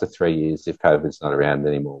do after 3 years if COVID's not around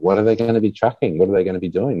anymore? What are they going to be tracking? What are they going to be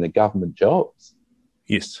doing? The government jobs.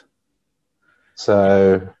 Yes.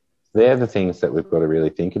 So they're the things that we've got to really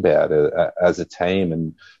think about as a team,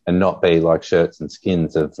 and not be like shirts and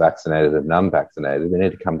skins of vaccinated and unvaccinated. We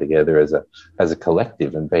need to come together as a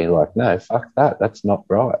collective and be like, no, fuck that. That's not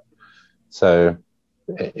right. So,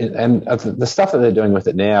 and the stuff that they're doing with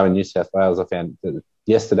it now in New South Wales, I found that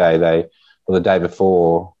yesterday or the day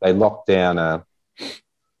before, they locked down a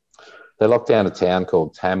town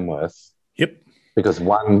called Tamworth. Yep. Because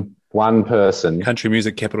one person, country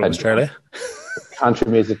music capital of Australia.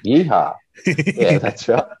 Country music, yeehaw. Yeah, that's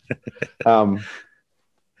right.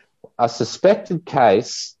 A suspected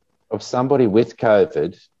case of somebody with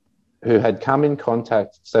COVID who had come in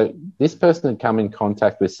contact. So this person had come in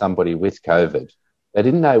contact with somebody with COVID. They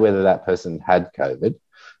didn't know whether that person had COVID,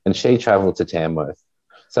 and she travelled to Tamworth.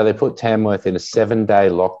 So they put Tamworth in a 7-day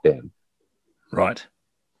lockdown. Right.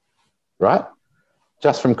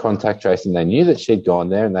 Just from contact tracing. They knew that she'd gone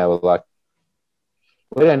there, and they were like,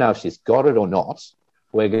 we don't know if she's got it or not,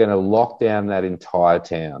 we're going to lock down that entire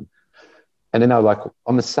town. And then they were like,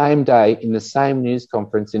 on the same day, in the same news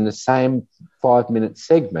conference, in the same 5-minute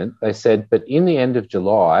segment, they said, but in the end of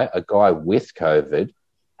July, a guy with COVID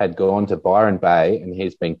had gone to Byron Bay and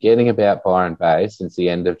he's been getting about Byron Bay since the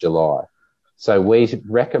end of July. So we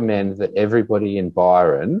recommend that everybody in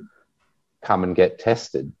Byron come and get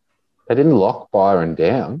tested. They didn't lock Byron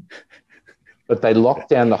down, but they locked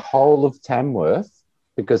down the whole of Tamworth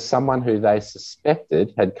because someone who they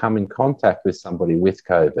suspected had come in contact with somebody with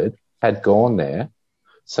COVID had gone there.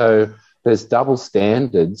 So there's double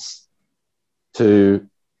standards to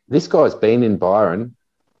this guy's been in Byron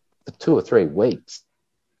for 2 or 3 weeks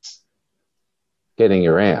getting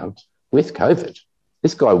around with COVID.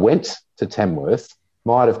 This guy went to Tamworth,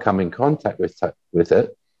 might have come in contact with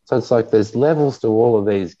it. So it's like there's levels to all of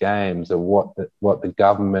these games of what the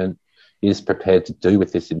government is prepared to do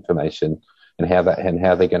with this information and how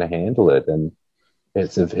they're going to handle it. And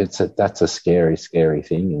that's a scary, scary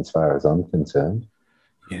thing as far as I'm concerned.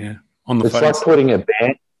 Yeah. It's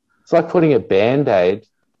like putting a Band-Aid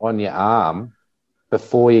on your arm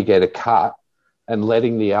before you get a cut and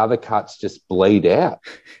letting the other cuts just bleed out.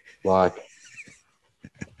 Like,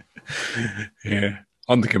 yeah.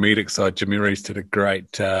 On the comedic side, Jimmy Reese did a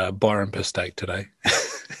great Byron per steak today.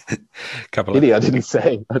 I didn't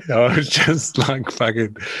say. No, it was just like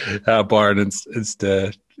fucking Byron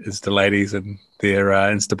Insta ladies and their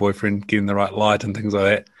Insta boyfriend getting the right light and things like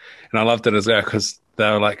that. And I loved it as well because they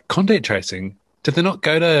were like, contact tracing. Did they not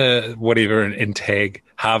go to whatever and tag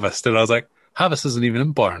Harvest? And I was like, Harvest isn't even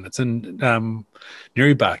in Byron. It's in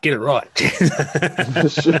Newrybar. Get it right.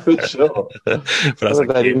 Sure. But I was like,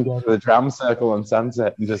 they didn't go to the drum circle on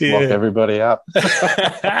Sunset and just lock everybody up.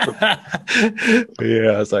 Yeah,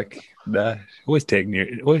 I was like, nah, always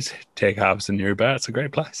tag Harvest in Newrybar. It's a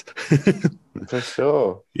great place. For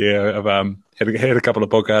sure. Yeah, I've had a couple of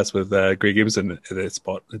podcasts with Greg Emerson at that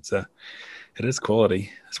spot. It is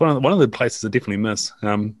quality. It's one of the places I definitely miss.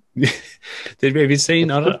 Have you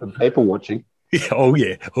seen? I don't know. People watching. Yeah, oh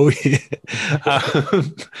yeah.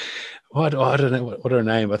 I don't know what her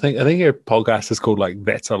name. I think her podcast is called like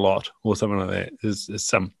That's a Lot or something like that. Is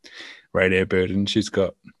some radio bird, and she's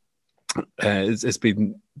got it's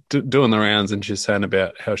been doing the rounds, and she's saying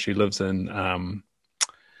about how she lives in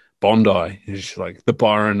Bondi. And she's like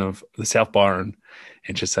the South Byron.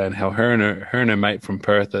 And she's saying how her and her mate from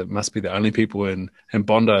Perth must be the only people in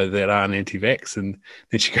Bondi that aren't anti-vax. And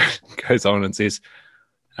then she goes on and says,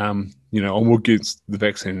 I'm against the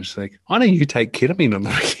vaccine. And she's like, I know you take ketamine on the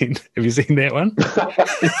weekend. Have you seen that one?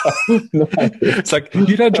 No. It's like,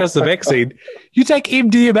 you don't trust the vaccine. You take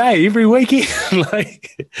MDMA every weekend.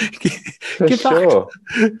 Like, get sure.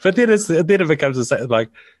 Fucked. But then it becomes like,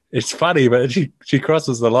 it's funny, but she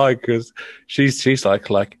crosses the line because she's like,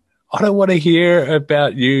 I don't want to hear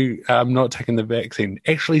about you not taking the vaccine.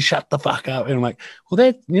 Actually, shut the fuck up. And I'm like,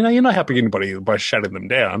 well, you're not helping anybody by shutting them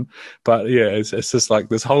down. But yeah, it's just like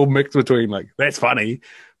this whole mix between like, that's funny,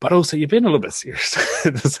 but also you're being a little bit serious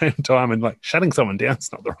at the same time. And like shutting someone down is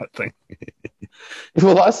not the right thing.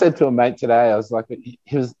 Well, I said to a mate today, I was like, he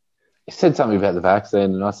said something about the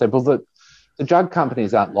vaccine. And I said, well, the drug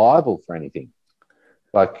companies aren't liable for anything.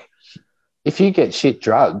 Like, if you get shit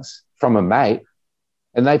drugs from a mate,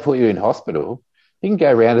 and they put you in hospital, you can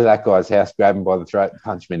go around to that guy's house, grab him by the throat and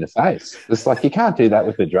punch him in the face. It's like, you can't do that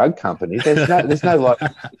with the drug company. There's no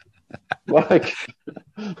like,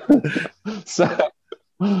 so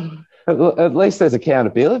at least there's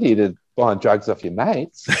accountability to buying drugs off your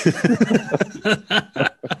mates.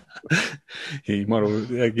 You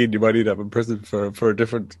might end up in prison for a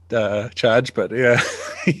different charge, but yeah.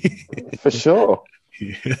 For sure.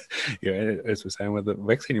 Yeah, as we're saying with the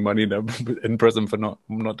vaccine, you might end up in prison for not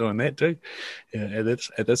doing that too. Yeah,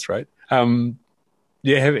 at this rate.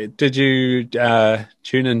 Did you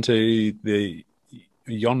tune into the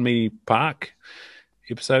Yonmi Park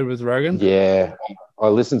episode with Rogan? Yeah, I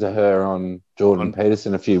listened to her on Jordan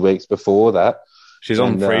Peterson a few weeks before that. She's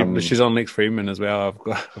on Lex Friedman as well.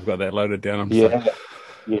 I've got that loaded down. Yeah.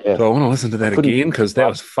 So I want to listen to that again because that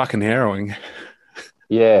was fucking harrowing.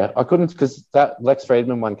 Yeah, I couldn't because that Lex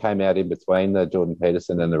Friedman one came out in between the Jordan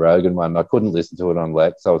Peterson and the Rogan one. I couldn't listen to it on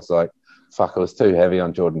Lex. So it's like, fuck, it was too heavy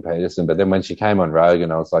on Jordan Peterson. But then when she came on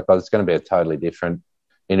Rogan, I was like, it's going to be a totally different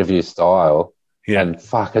interview style. Yeah. And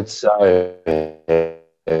fuck, it's so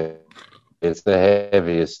heavy. It's the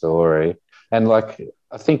heaviest story. And like,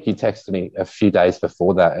 I think you texted me a few days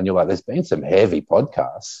before that and you're like, there's been some heavy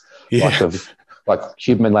podcasts. Yeah. Like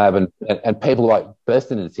Human Lab and people like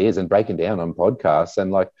bursting into tears and breaking down on podcasts.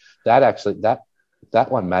 And like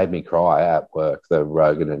that one made me cry at work, the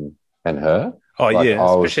Rogan and her. Oh, Like, yeah.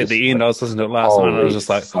 I was Especially at just the end. like, I was listening to it last night and I was holy just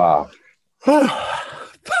like, fuck.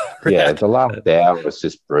 Yeah, the last hour was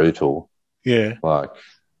just brutal. yeah. Like,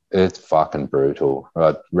 it's fucking brutal.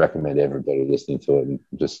 I'd recommend everybody listening to it and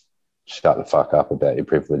just shut the fuck up about your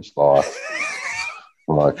privileged life.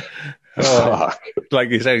 Like, fuck. Like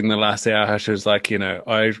you're saying, in the last hour, how she was like,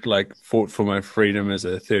 I like fought for my freedom as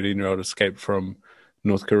a 13-year-old, escaped from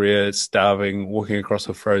North Korea, starving, walking across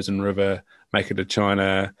a frozen river, make it to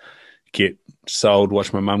China, get sold,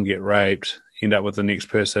 watch my mum get raped, end up with the next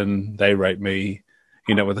person, they rape me,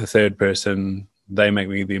 end up with a third person, they make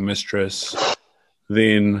me their mistress.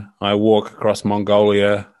 Then I walk across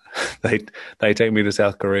Mongolia, they take me to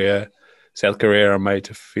South Korea. South Korea are made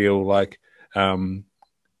to feel like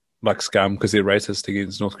scum because they're racist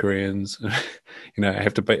against North Koreans. I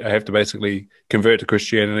have to basically convert to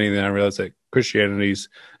Christianity, and then I realize that Christianity is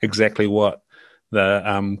exactly what the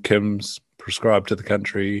Kims prescribed to the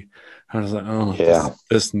country. And I was like, oh, Yeah.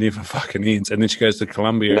 this never fucking ends. And then she goes to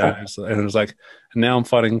Colombia, Yeah. and it was like, and now I'm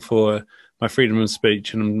fighting for my freedom of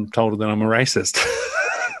speech, and I'm told that I'm a racist.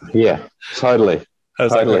 Yeah, totally. I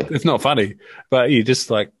was Totally. like, it's not funny, but you just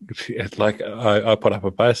like I put up a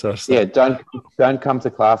post. I was Yeah, like, don't come to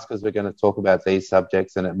class because we're going to talk about these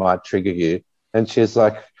subjects and it might trigger you. And she's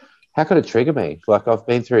like, how could it trigger me? Like, I've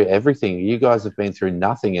been through everything. You guys have been through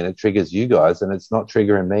nothing and it triggers you guys and it's not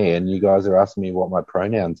triggering me. And you guys are asking me what my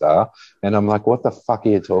pronouns are. And I'm like, what the fuck are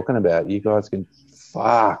you talking about? You guys can,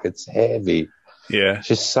 fuck, it's heavy. yeah.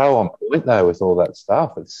 She's so on point, though, with all that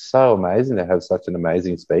stuff. It's so amazing to have such an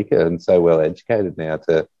amazing speaker and so well educated now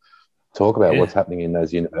to talk about what's happening in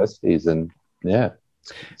those universities. And, yeah,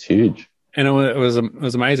 it's huge. And it was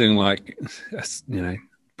amazing. Like,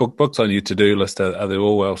 books on your to do list are the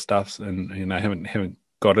Orwell stuffs, and I haven't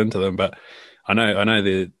got into them, but I know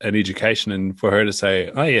they're an education, and for her to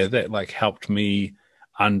say, oh yeah, that like helped me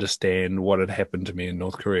understand what had happened to me in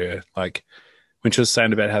North Korea. Like when she was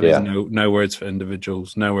saying about how there's no words for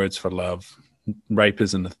individuals, no words for love, rape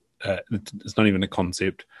isn't it's not even a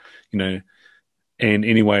concept, and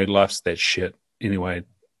anyway, life's that shit. Anyway,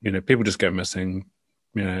 people just go missing.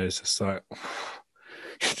 It's just like,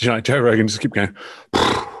 Joe Rogan just keep going.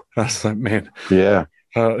 I was like, man, yeah.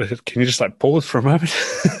 Can you just like pause for a moment?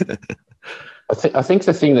 I think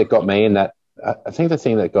the thing that got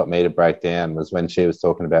me to break down was when she was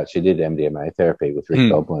talking about she did MDMA therapy with Rick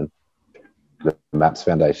Doblin, the MAPS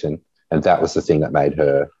Foundation, and that was the thing that made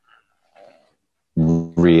her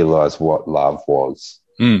realize what love was,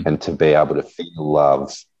 and to be able to feel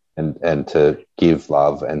love and to give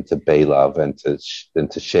love and to be love and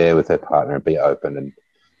to share with her partner and be open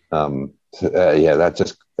and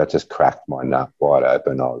that just cracked my nut wide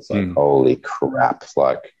open. I was like, holy crap,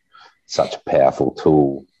 like such a powerful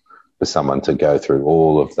tool for someone to go through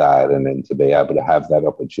all of that and then to be able to have that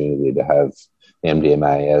opportunity to have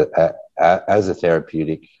MDMA as a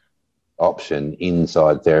therapeutic option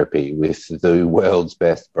inside therapy with the world's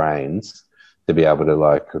best brains, to be able to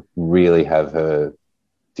like really have her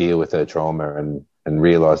deal with her trauma and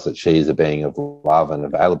realize that she's a being of love and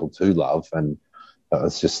available to love. And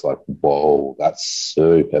it's just like, whoa, that's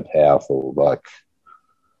super powerful. Like,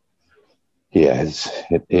 yeah,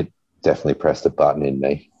 it definitely pressed a button in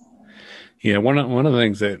me. Yeah, one of the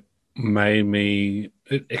things that made me,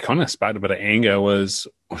 it kind of sparked a bit of anger was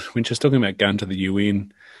when she was talking about going to the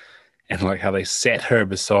UN and like how they sat her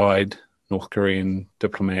beside North Korean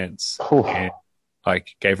diplomats and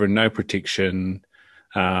like gave her no protection,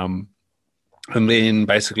 and then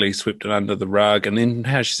basically swept it under the rug. And then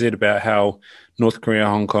how she said about how North Korea,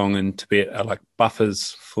 Hong Kong, and Tibet are like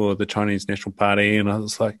buffers for the Chinese National Party. And I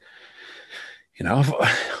was like,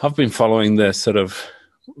 I've been following the sort of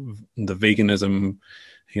the veganism,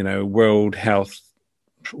 World Health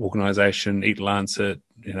Organization, Eat Lancet,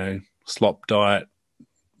 slop diet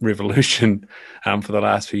revolution for the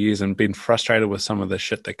last few years, and been frustrated with some of the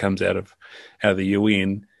shit that comes out of the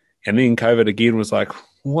UN. And then COVID again was like,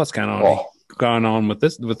 what's going on with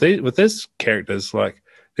this characters? Like,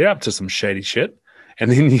 they're up to some shady shit. And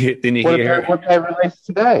then you hear what they released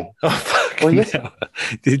today. Oh fuck! Well, yes.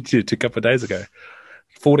 Did you a couple of days ago?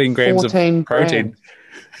 14 grams of protein.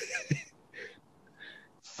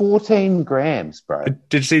 14 grams, bro. Did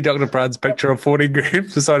you see Dr. Brad's picture of 14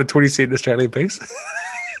 grams beside a 20-cent Australian piece?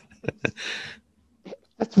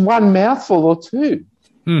 That's one mouthful or two.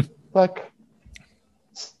 Like,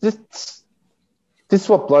 this is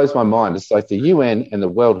what blows my mind. It's like the UN and the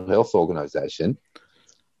World Health Organization,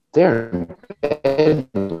 they're in bed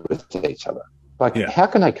with each other. Like, how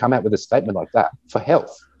can they come out with a statement like that for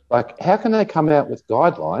health? Like, how can they come out with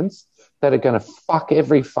guidelines that are going to fuck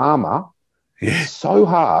every farmer so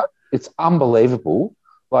hard? It's unbelievable.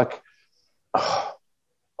 Like,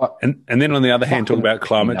 And then on the other hand, talk about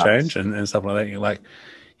climate nuts. change and stuff like that. You're like,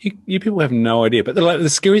 you people have no idea. But like the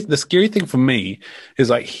scary thing for me is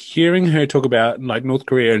like hearing her talk about like North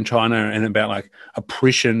Korea and China and about like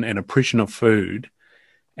oppression of food,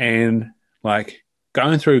 and like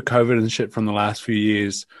going through COVID and shit from the last few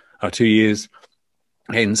years or 2 years,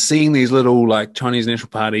 and seeing these little like Chinese National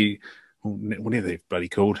Party, whatever they're bloody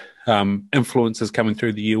called, influences coming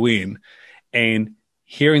through the UN, and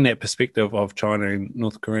hearing that perspective of China and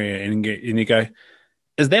North Korea, and you go,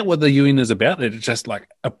 is that what the UN is about? That it just like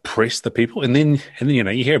oppress the people, and then you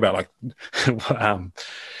know you hear about like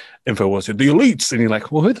InfoWars, the elites, and you're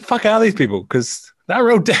like, well, who the fuck are these people? Because they're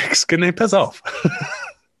real dicks. Can they piss off?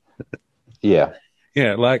 Yeah,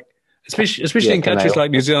 like especially in countries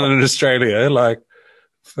like New Zealand and Australia, like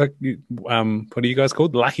fuck, what are you guys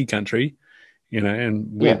called? Lucky country. You know, and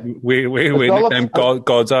we're nicknamed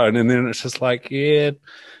God's own, and then it's just like, we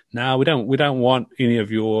don't want any of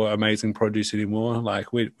your amazing produce anymore.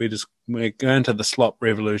 Like we're going to the slop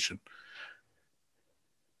revolution.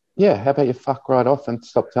 Yeah, how about you fuck right off and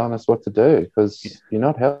stop telling us what to do, because you're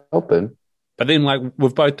not helping. But then, like,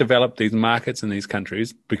 we've both developed these markets in these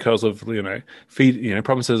countries because of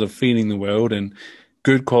promises of feeding the world and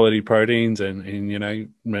good quality proteins and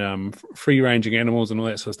free ranging animals and all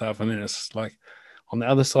that sort of stuff. And then it's like on the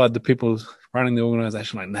other side, the people running the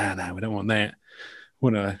organization like, nah, we don't want that.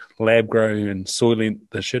 We want to lab grow and soil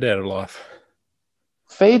the shit out of life.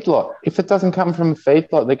 Feedlot. If it doesn't come from a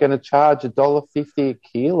feedlot, they're going to charge $1.50 a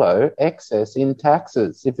kilo excess in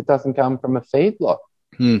taxes if it doesn't come from a feedlot.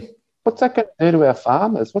 What's that going to do to our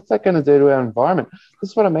farmers? What's that going to do to our environment? This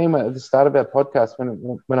is what I mean at the start of our podcast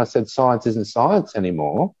when I said science isn't science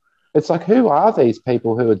anymore. It's like, who are these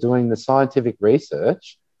people who are doing the scientific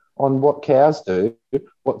research on what cows do,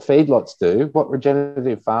 what feedlots do, what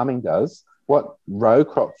regenerative farming does, what row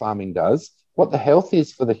crop farming does, what the health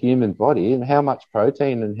is for the human body and how much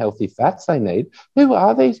protein and healthy fats they need? Who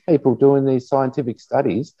are these people doing these scientific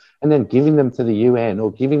studies and then giving them to the UN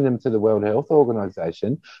or giving them to the World Health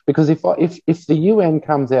Organization? Because if the UN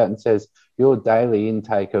comes out and says your daily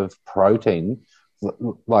intake of protein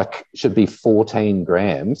like should be 14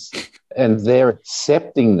 grams and they're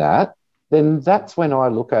accepting that, then that's when I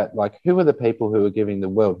look at, like, who are the people who are giving the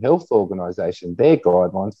World Health Organization their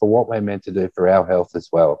guidelines for what we're meant to do for our health as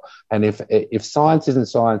well. And if science isn't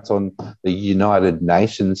science on the United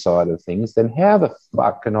Nations side of things, then how the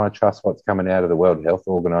fuck can I trust what's coming out of the World Health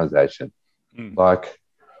Organization? Like,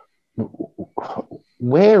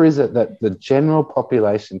 where is it that the general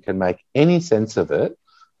population can make any sense of it?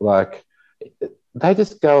 Like, they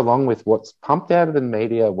just go along with what's pumped out of the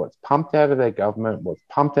media, what's pumped out of their government, what's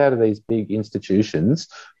pumped out of these big institutions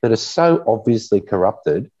that are so obviously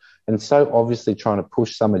corrupted and so obviously trying to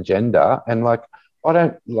push some agenda. And I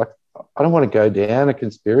don't want to go down a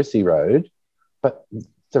conspiracy road, but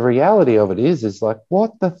the reality of it is like,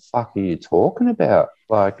 what the fuck are you talking about?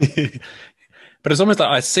 Like, but it's almost like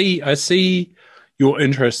I see your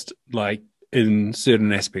interest, like, in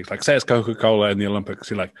certain aspects. Like, say it's Coca-Cola in the Olympics,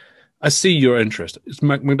 you're like, I see your interest. It's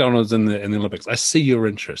McDonald's in the Olympics. I see your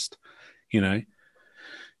interest. You know,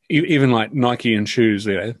 even like Nike and shoes.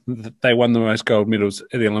 You know, they won the most gold medals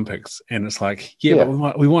at the Olympics, and it's like,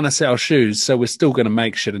 but we want to sell shoes, so we're still going to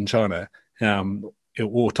make shit in China,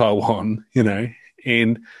 or Taiwan. You know,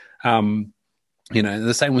 and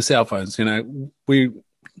the same with cell phones. You know, we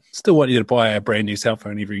still want you to buy a brand new cell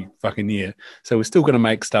phone every fucking year, so we're still going to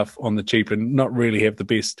make stuff on the cheap and not really have the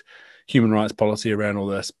best human rights policy around all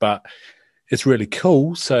this, but it's really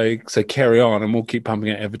cool. So carry on, and we'll keep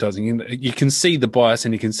pumping out advertising. And you can see the bias,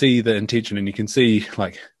 and you can see the intention, and you can see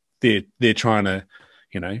like they're trying to,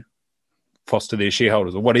 foster their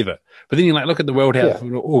shareholders or whatever. But then you like look at the World Health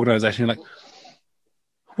Organization, you're like,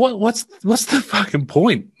 what's the fucking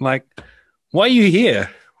point? Like, why are you here?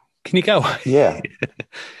 Can you go? Yeah.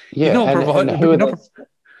 You're not providing.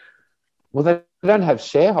 Well, they don't have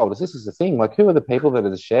shareholders. This is the thing. Like, who are the people that are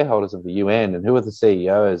the shareholders of the UN, and who are the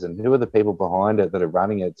CEOs, and who are the people behind it that are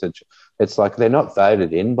running it? It's like they're not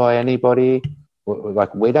voted in by anybody.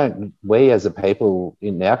 Like, we as a people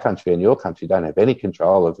in our country and your country don't have any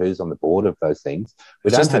control of who's on the board of those things.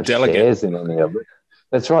 We don't have shares in any of it.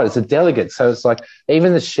 That's right. It's a delegate. So it's like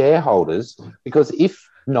even the shareholders, because if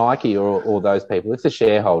Nike or those people, if the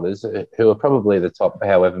shareholders, who are probably the top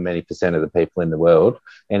however many percent of the people in the world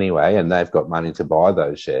anyway, and they've got money to buy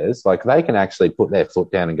those shares, like they can actually put their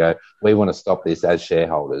foot down and go, we want to stop this as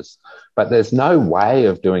shareholders. But there's no way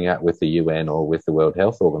of doing that with the UN or with the World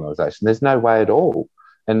Health Organization. There's no way at all.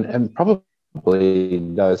 And probably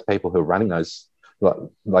those people who are running those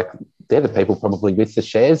like they're the people probably with the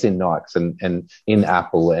shares in Nikes and in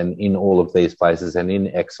Apple and in all of these places and in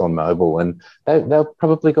ExxonMobil, and they've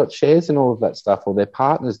probably got shares in all of that stuff, or their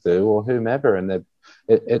partners do, or whomever. And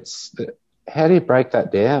it's how do you break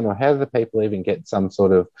that down, or how do the people even get some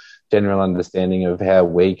sort of general understanding of how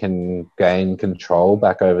we can gain control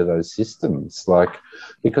back over those systems? Like,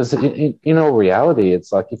 because in all reality,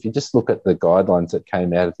 it's like if you just look at the guidelines that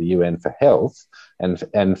came out of the UN for health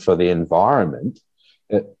and for the environment,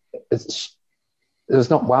 there's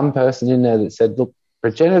not one person in there that said, look,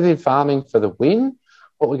 regenerative farming for the win.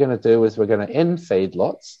 What we're going to do is we're going to end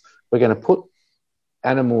feedlots. We're going to put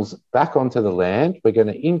animals back onto the land. We're going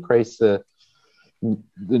to increase the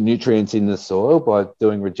nutrients in the soil by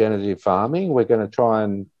doing regenerative farming. We're going to try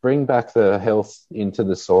and bring back the health into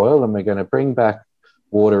the soil, and we're going to bring back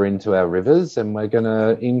water into our rivers, and we're going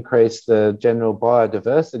to increase the general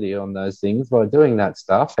biodiversity on those things by doing that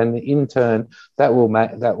stuff. And in turn, that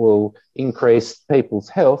will increase people's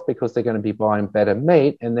health because they're going to be buying better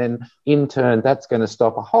meat. And then in turn, that's going to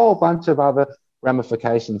stop a whole bunch of other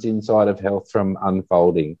ramifications inside of health from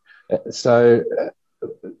unfolding. So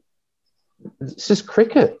it's just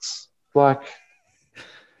crickets. Like,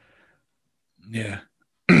 yeah.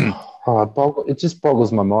 It just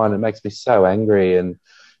boggles my mind. It makes me so angry. And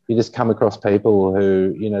you just come across people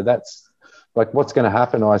who, that's like what's going to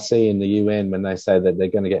happen. I see in the UN when they say that they're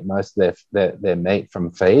going to get most of their meat from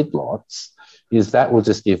feedlots, is that will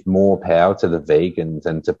just give more power to the vegans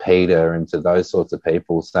and to PETA and to those sorts of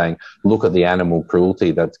people saying, look at the animal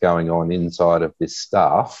cruelty that's going on inside of this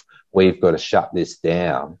stuff. We've got to shut this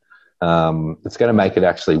down. It's going to make it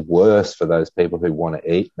actually worse for those people who want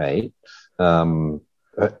to eat meat. And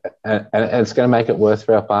it's going to make it worse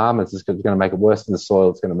for our farmers. It's going to make it worse for the soil.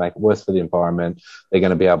 It's going to make it worse for the environment. They're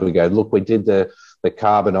going to be able to go, look, we did the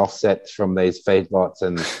carbon offsets from these feedlots,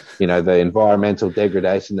 and the environmental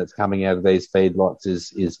degradation that's coming out of these feedlots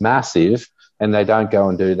is massive. And they don't go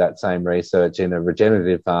and do that same research in a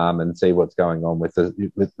regenerative farm and see what's going on with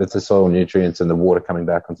the soil nutrients and the water coming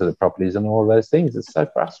back onto the properties and all of those things. It's so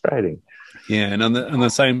frustrating. Yeah, and on the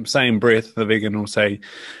same breath, the vegan will say,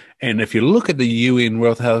 and if you look at the UN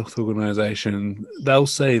World Health Organization, they'll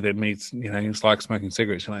say that meat's, it's like smoking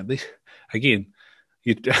cigarettes. You're like, again,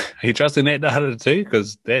 are you trusting that data too?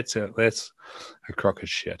 Because that's a crock of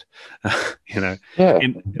shit, Yeah.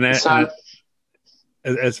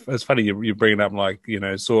 It's funny you bring it up, like,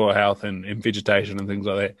 soil health and vegetation and things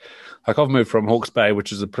like that. Like, I've moved from Hawke's Bay,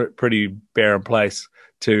 which is a pretty barren place,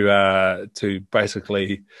 to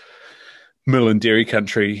basically mill and dairy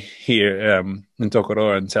country here in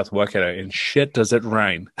Tokoroa in South Waikato, and shit does it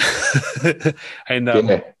rain. And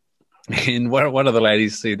one of the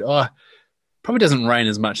ladies said, probably doesn't rain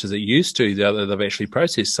as much as it used to. They've actually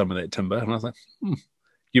processed some of that timber. And I was like,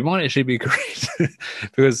 you might actually be correct.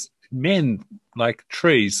 Because men, like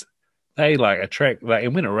trees, they attract,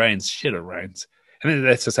 and when it rains, shit, it rains. And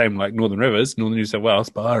that's the same like Northern Rivers, Northern New South Wales,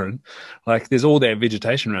 Byron. Like, there's all that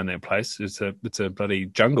vegetation around that place. It's a bloody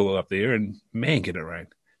jungle up there, and man, can it rain.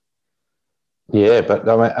 Yeah, but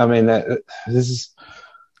I mean this is,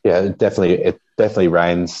 it definitely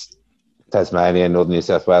rains Tasmania, Northern New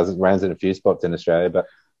South Wales. It rains in a few spots in Australia, but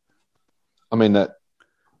I mean that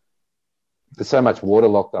there's so much water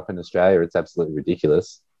locked up in Australia, it's absolutely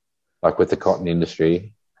ridiculous. Like with the cotton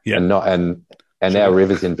industry, and our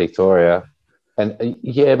rivers in Victoria. And but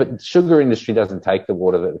the sugar industry doesn't take the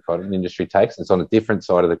water that the cotton industry takes. It's on a different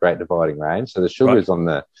side of the Great Dividing Range. So the sugar is on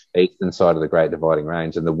the eastern side of the Great Dividing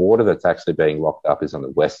Range, and the water that's actually being locked up is on the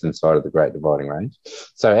western side of the Great Dividing Range.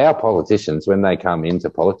 So our politicians, when they come into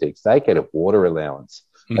politics, they get a water allowance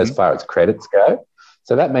as far as credits go.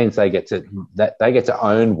 So that means they get to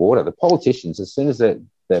own water. The politicians, as soon as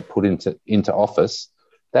they're put into office,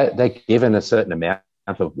 they're given a certain amount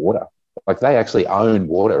of water. Like, they actually own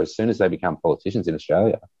water as soon as they become politicians in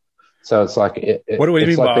Australia. So it's like what do you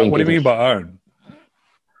mean by own?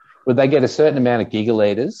 Well, they get a certain amount of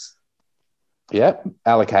gigalitres,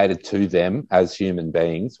 allocated to them as human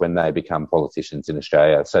beings when they become politicians in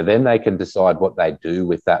Australia. So then they can decide what they do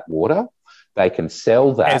with that water. They can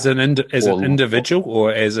sell that as an individual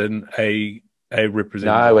or as a representative.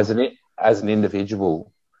 No, as an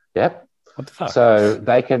individual. Yep. What the fuck? So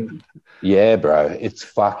they can, bro, it's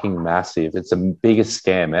fucking massive. It's the biggest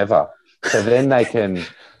scam ever. So then they can,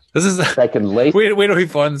 they can lease. Where do we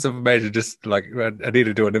find this information? Just like, I need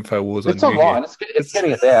to do an info wars on. It's online. It's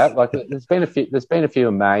getting it out. Like, there's been a few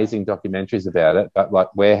amazing documentaries about it. But like,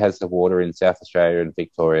 where has the water in South Australia and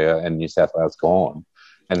Victoria and New South Wales gone?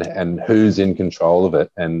 And who's in control of it?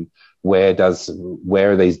 And where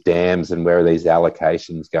are these dams and where are these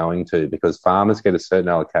allocations going to? Because farmers get a certain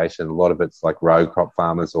allocation. A lot of it's like row crop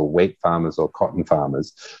farmers or wheat farmers or cotton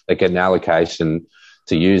farmers. They get an allocation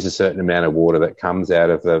to use a certain amount of water that comes out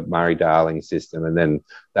of the Murray-Darling system, and then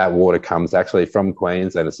that water comes actually from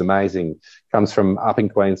Queensland. It's amazing. Comes from up in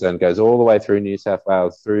Queensland, goes all the way through New South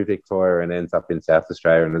Wales, through Victoria, and ends up in South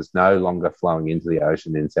Australia, and is no longer flowing into the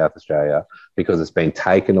ocean in South Australia because it's been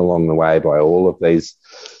taken along the way by all of these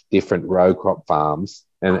different row crop farms.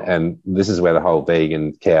 And this is where the whole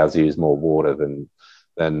vegan cows use more water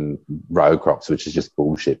than row crops, which is just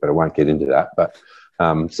bullshit, but I won't get into that. But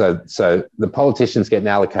so the politicians get an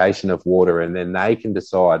allocation of water, and then they can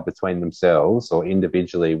decide between themselves or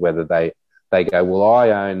individually whether they go, well, I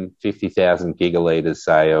own 50,000 gigalitres,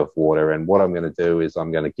 say, of water, and what I'm going to do is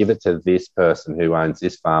I'm going to give it to this person who owns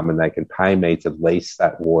this farm, and they can pay me to lease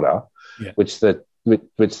that water, which the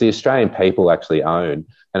Australian people actually own,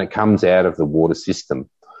 and it comes out of the water system.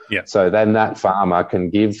 Yeah. So then that farmer can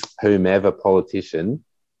give whomever politician,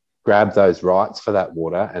 grab those rights for that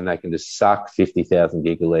water, and they can just suck 50,000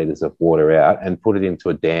 gigalitres of water out and put it into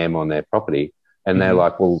a dam on their property. And they're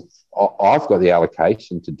like, well, I've got the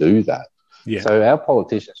allocation to do that. Yeah. So our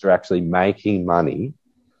politicians are actually making money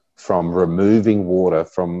from removing water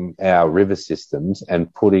from our river systems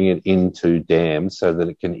and putting it into dams so that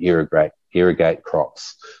it can irrigate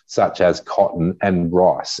crops such as cotton and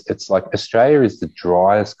rice. It's like Australia is the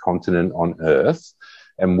driest continent on earth,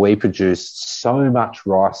 and we produce so much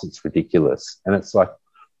rice, it's ridiculous. And it's like,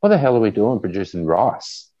 what the hell are we doing producing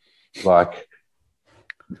rice? Like,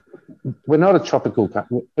 we're not a tropical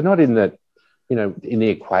country. We're not in the, in the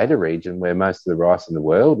equator region where most of the rice in the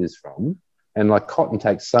world is from. And like cotton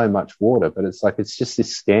takes so much water, but it's like, it's just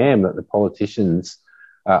this scam that the politicians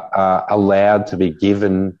are allowed to be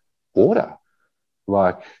given water,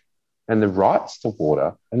 and the rights to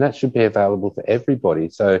water, and that should be available to everybody.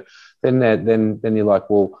 So then you're like,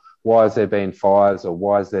 well, why has there been fires, or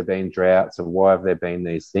why has there been droughts, or why have there been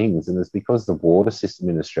these things? And it's because the water system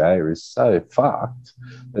in Australia is so fucked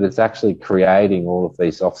that it's actually creating all of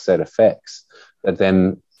these offset effects that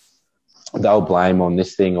then they'll blame on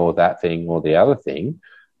this thing or that thing or the other thing,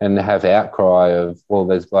 and have outcry of, well,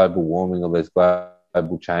 there's global warming, or there's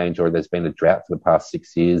global change, or there's been a drought for the past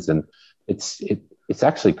 6 years. And it's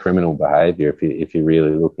actually criminal behaviour if you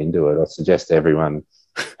really look into it. I suggest everyone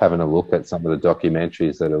having a look at some of the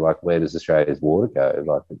documentaries that are like, where does Australia's water go?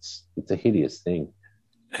 Like, it's a hideous thing.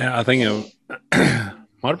 Yeah, I think it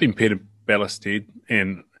might have been Peter Ballestead,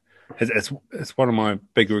 and it's one of my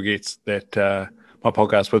big regrets that my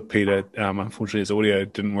podcast with Peter, unfortunately, his audio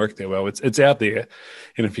didn't work that well. It's out there,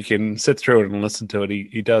 and if you can sit through it and listen to it,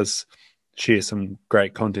 he does share some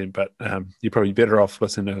great content. But you're probably better off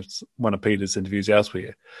listening to one of Peter's interviews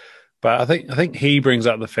elsewhere. But I think he brings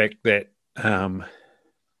up the fact that,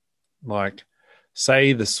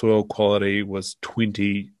 say the soil quality was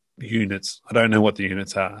 20 units. I don't know what the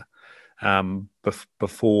units are.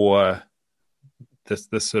 Before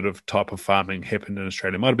this sort of type of farming happened in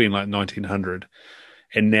Australia, it might have been like 1900,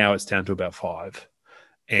 and now it's down to about 5.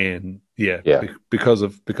 And because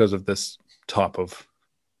of this type of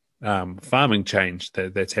farming change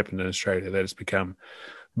that's happened in Australia, that has become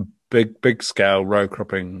big scale row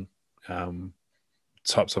cropping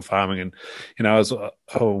types of farming. And I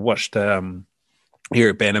watched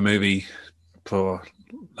Eric Banner movie for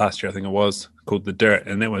last year, I think it was, called The Dirt,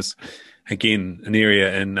 and that was again an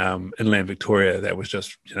area in inland Victoria that was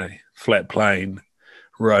just flat plain,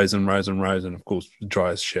 rows and rows and rows, and of course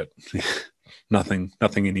dry as shit. nothing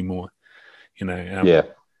anymore.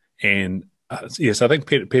 And yes, I think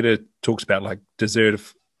Peter talks about like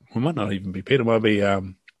desertif. Well, might not even be Peter. It might be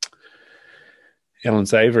Alan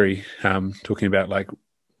Savory talking about like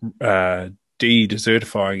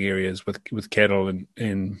de-desertifying areas with cattle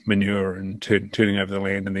and manure and turning over the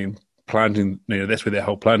land, and then planting. That's where that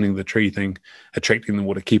whole planting the tree thing, attracting the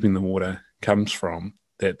water, keeping the water, comes from.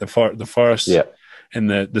 That the forest and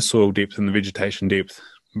the soil depth and the vegetation depth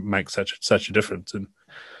make such a difference. And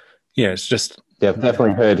it's just I've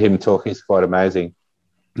definitely heard him talk. He's quite amazing.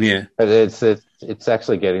 Yeah, but it's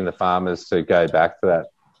actually getting the farmers to go back to that.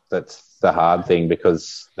 That's the hard thing,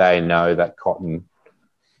 because they know that cotton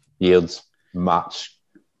yields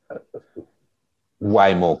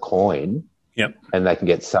way more coin. Yep. And they can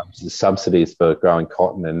get subsidies for growing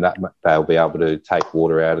cotton, and that they'll be able to take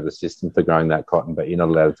water out of the system for growing that cotton, but you're not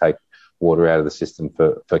allowed to take water out of the system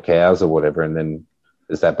for cows or whatever. And then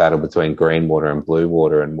there's that battle between green water and blue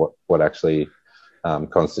water, and what actually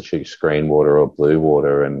constitutes green water or blue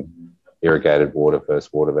water, and irrigated water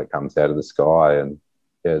versus water that comes out of the sky. And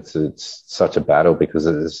Yeah, it's such a battle because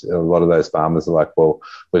a lot of those farmers are like, well,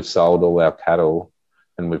 we've sold all our cattle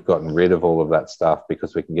and we've gotten rid of all of that stuff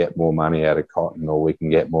because we can get more money out of cotton or we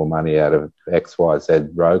can get more money out of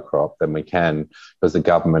XYZ row crop than we can because the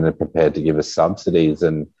government are prepared to give us subsidies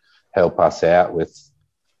and help us out with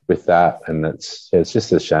that. And it's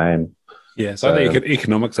just a shame. Yeah, so I think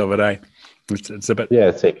economics of it, eh? It's a bit... Yeah,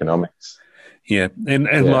 it's economics. Yeah,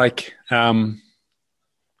 and like...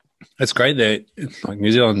 it's great that like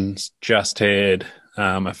New Zealand's just had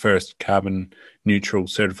a first carbon neutral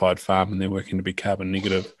certified farm, and they're working to be carbon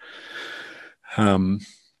negative. Oh,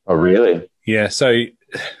 really? Yeah. So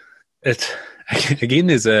it's again,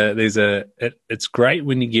 it's great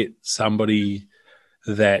when you get somebody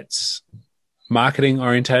that's marketing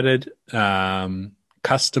orientated,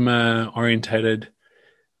 customer orientated,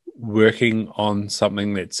 working on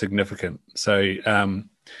something that's significant. So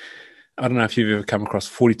I don't know if you've ever come across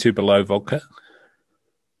 42 Below vodka.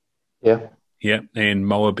 Yeah. Yeah, and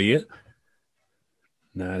Moa beer.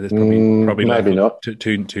 No, there's probably maybe not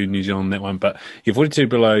to New Zealand, that one. But yeah, 42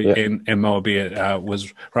 Below and Moa beer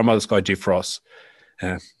was run by this guy, Jeff Ross.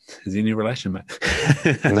 Is he any relation, mate?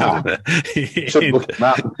 No. Should look him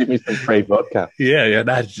up and give me some free vodka. Yeah.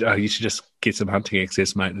 No, you should just get some hunting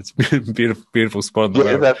access, mate. It's a beautiful spot in the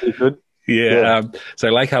world. That'd be good. Yeah. So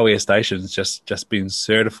Lake Hawea Station's just been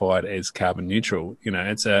certified as carbon neutral. You know,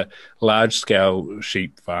 it's a large scale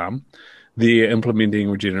sheep farm. They're implementing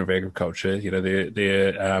regenerative agriculture. You know,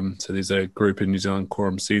 they're so there's a group in New Zealand,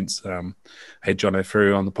 Quorum Sense. I had John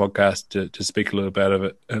O'Frew on the podcast to speak a little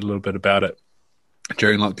bit about it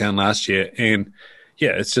during lockdown last year. And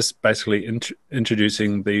yeah, it's just basically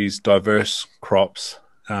introducing these diverse crops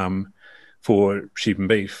for sheep and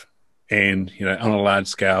beef, and you know, on a large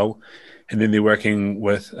scale. And then they're working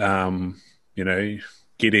with you know,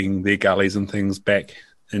 getting their gullies and things back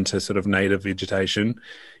into sort of native vegetation.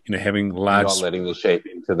 You know, having large, not letting the sheep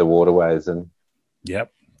into the waterways and.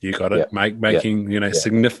 Yep, you got it. Making you know,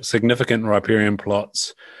 significant riparian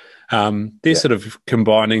plots. They're sort of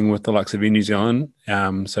combining with the likes of Air New Zealand,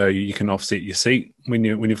 so you can offset your seat when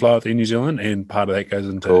you fly with Air New Zealand, and part of that goes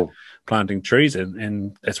into planting trees,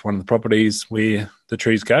 and that's one of the properties where the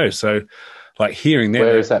trees go. So, like hearing that,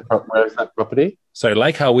 where is that property? So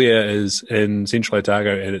Lake Hawea is in Central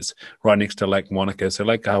Otago, and it's right next to Lake Wanaka. So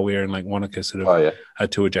Lake Hawea and Lake Wanaka sort of are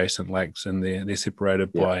two adjacent lakes, and they're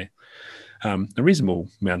separated by a reasonable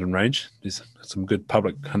mountain range. There's some good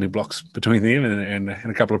public hunting blocks between them and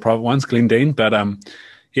a couple of private ones, Glendine. But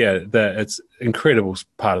it's incredible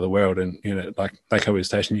part of the world, and you know, like Lake Hawea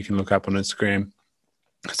Station, you can look up on Instagram,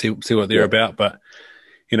 see what they're about. But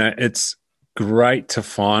you know, it's great to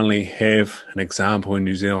finally have an example in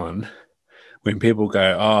New Zealand when people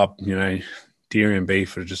go, oh, you know, dairy and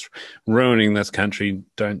beef are just ruining this country.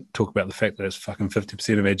 Don't talk about the fact that it's fucking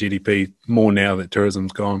 50% of our GDP more now that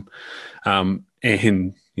tourism's gone. And,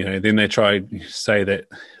 you know, then they try to say that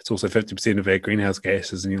it's also 50% of our greenhouse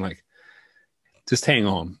gases. And you're like, just hang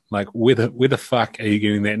on. Like, where the fuck are you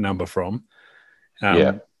getting that number from?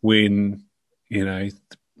 When, you know,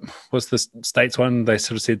 what's the States one? They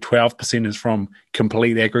sort of said 12% is from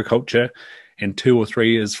complete agriculture and 2 or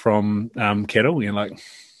 3 is from cattle. You're like,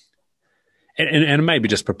 and it may be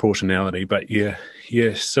just proportionality, but you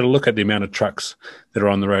sort of look at the amount of trucks that are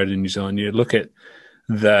on the road in New Zealand. You look at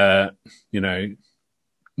the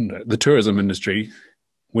tourism industry.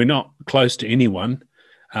 We're not close to anyone.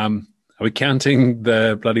 Are we counting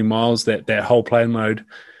the bloody miles that whole plane load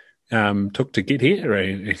took to get here? Or,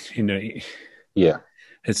 you know, yeah.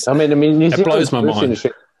 New Zealand blows my mind.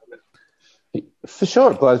 Industry, for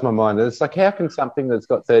sure, it blows my mind. It's like, how can something that's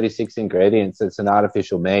got 36 ingredients, that's an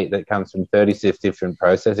artificial meat that comes from 36 different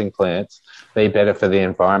processing plants, be better for the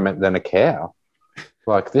environment than a cow?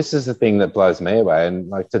 Like, this is the thing that blows me away. And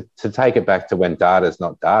like to take it back to when data is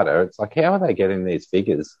not data, it's like, how are they getting these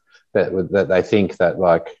figures that they think that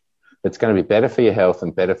like it's going to be better for your health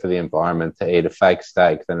and better for the environment to eat a fake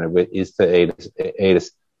steak than it is to eat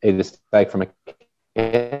a steak from a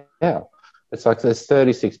cow? It's like there's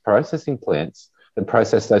 36 processing plants that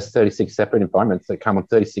process those 36 separate environments that come on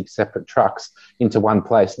 36 separate trucks into one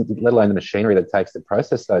place, let alone the machinery that takes to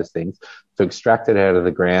process those things, to extract it out of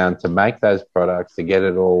the ground, to make those products, to get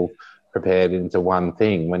it all prepared into one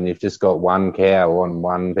thing. When you've just got one cow on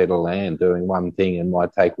one bit of land doing one thing and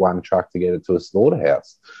might take one truck to get it to a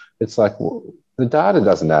slaughterhouse. It's like, well, the data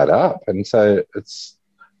doesn't add up. And so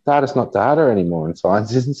data's not data anymore, and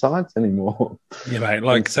science isn't science anymore. Yeah, mate.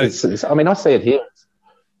 Like, I see it here.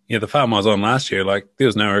 Yeah, the farm I was on last year, like, there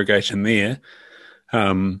was no irrigation there.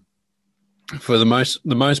 For the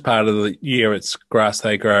most part of the year, it's grass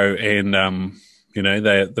they grow and you know,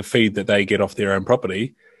 the feed that they get off their own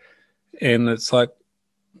property. And it's like,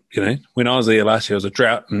 you know, when I was there last year, it was a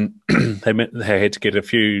drought, and they had to get a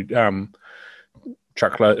few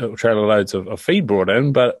trailer loads of feed brought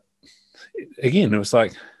in. But again, it was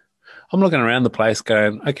like, I'm looking around the place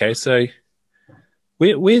going, okay, so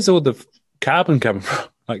where's all the carbon coming from?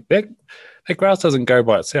 Like that grass doesn't go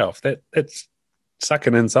by itself. That's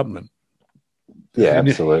sucking in something. Yeah,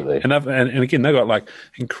 absolutely. And again, they've got like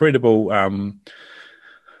incredible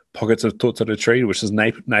pockets of Tōtara tree, which is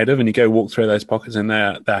native, and you go walk through those pockets, and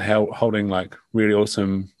they're holding like really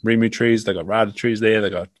awesome rimu trees. They got rata trees there. They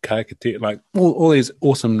got kakati, like all these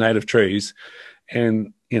awesome native trees,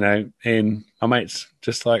 and you know, and my mate's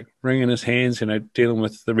just like wringing his hands, you know, dealing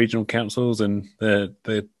with the regional councils and the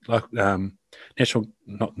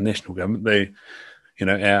not national government, you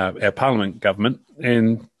know, our parliament government,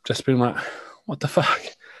 and just being like, what the fuck?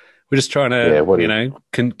 We're just trying to,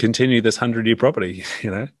 continue this 100-year property,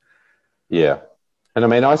 you know. Yeah. And I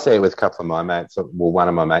mean, I see it with a couple of my mates. Well, one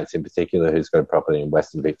of my mates in particular who's got a property in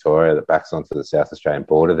Western Victoria that backs onto the South Australian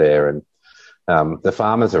border there. And the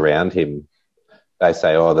farmers around him, they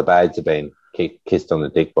say, oh, the babes have been kissed on the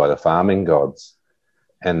dick by the farming gods.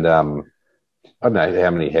 And I don't know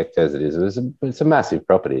how many hectares it is. It's a massive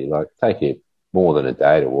property. Like, take you more than a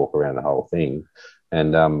day to walk around the whole thing.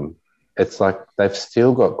 And it's like they've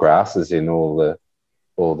still got grasses in all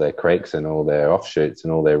their creeks and all their offshoots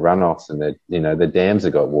and all their runoffs, and the dams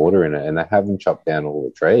have got water in it, and they haven't chopped down all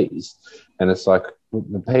the trees. And it's like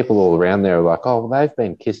the people all around there are like, oh, well, they've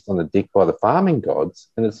been kissed on the dick by the farming gods.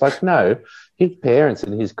 And it's like, no, his parents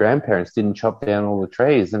and his grandparents didn't chop down all the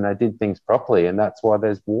trees, and they did things properly, and that's why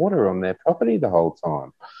there's water on their property the whole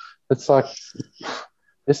time. It's like,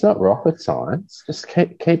 it's not rocket science. Just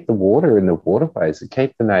keep the water in the waterways, and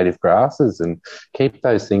keep the native grasses, and keep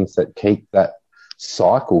those things that keep that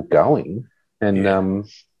cycle going, and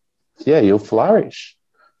you'll flourish.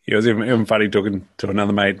 Yeah, it was even funny talking to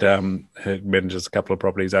another mate who manages a couple of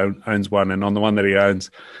properties, owns one, and on the one that he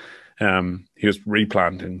owns, he was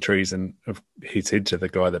replanting trees, and he said to the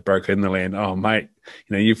guy that broke in the land, "Oh, mate,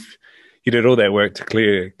 you know, you did all that work to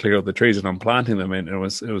clear all the trees, and I'm planting them." And it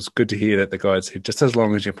was good to hear that the guy said, "Just as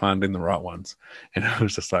long as you're planting the right ones." And it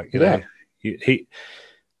was just like, you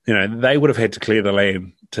know, they would have had to clear the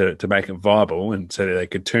land to make it viable, and so that they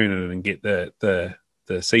could turn it and get the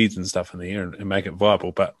seeds and stuff in there and make it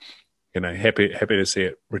viable. But you know, happy to see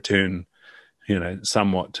it return, you know,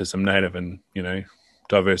 somewhat to some native and, you know,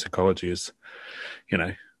 diverse ecology is, you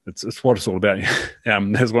know, it's what it's all about.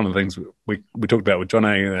 That's one of the things we talked about with John.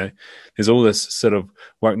 There's all this sort of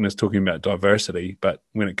wokeness talking about diversity, but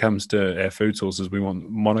when it comes to our food sources, we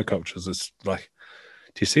want monocultures. It's like,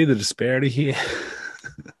 do you see the disparity here?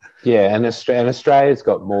 Yeah, and Australia's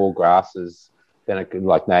got more grasses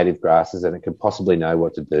like native grasses than it could possibly know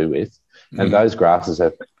what to do with. And those grasses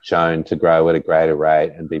have shown to grow at a greater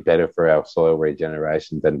rate and be better for our soil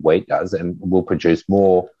regeneration than wheat does, and will produce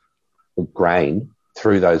more grain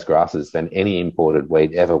through those grasses than any imported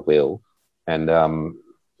wheat ever will. And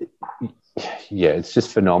it's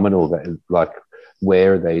just phenomenal that, like,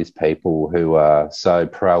 where are these people who are so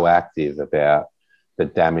proactive about the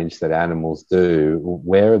damage that animals do?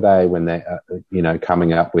 Where are they when they're,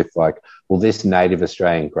 coming up with like, well, this native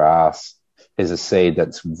Australian grass is a seed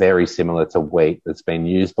that's very similar to wheat that's been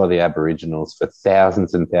used by the Aboriginals for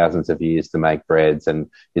thousands and thousands of years to make breads, and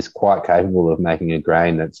is quite capable of making a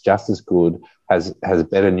grain that's just as good, has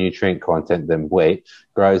better nutrient content than wheat,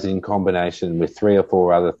 grows in combination with 3 or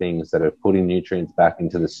 4 other things that are putting nutrients back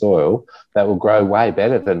into the soil that will grow way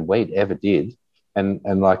better than wheat ever did. And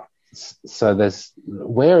like, so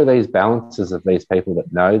where are these balances of these people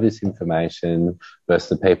that know this information versus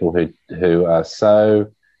the people who are so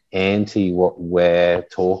anti what we're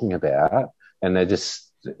talking about, and they're just,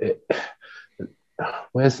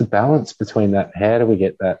 where's the balance between that? How do we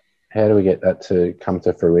get that to come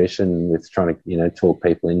to fruition with trying to, talk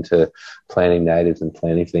people into planting natives and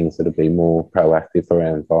planting things that'll be more proactive for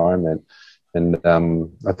our environment? And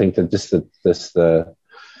I think that just the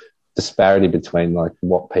disparity between like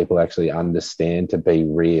what people actually understand to be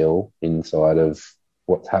real inside of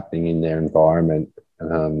what's happening in their environment,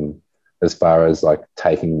 as far as like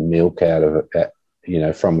taking milk out of it,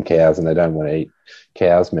 from cows, and they don't want to eat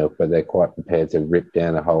cow's milk, but they're quite prepared to rip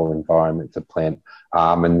down a whole environment to plant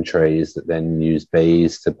almond trees that then use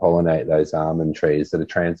bees to pollinate those almond trees that are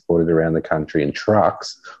transported around the country in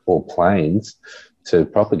trucks or planes to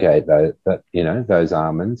propagate those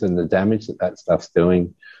almonds, and the damage that stuff's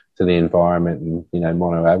doing to the environment and,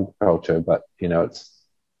 monoagriculture. But, it's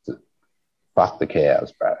fuck the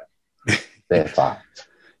cows, bro. They're fucked.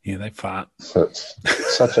 Yeah, they fart. So it's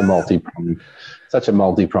such a multi-pronged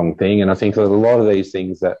thing. And I think that a lot of these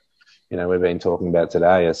things that, we've been talking about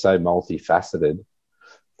today are so multifaceted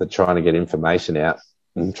that trying to get information out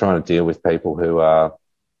and trying to deal with people who are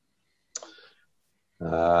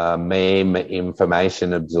meme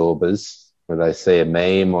information absorbers, where they see a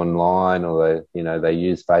meme online, or they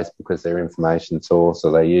use Facebook as their information source,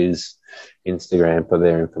 or they use Instagram for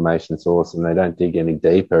their information source, and they don't dig any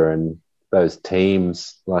deeper. And those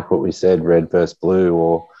teams, like what we said, red versus blue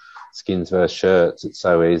or skins versus shirts, it's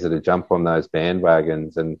so easy to jump on those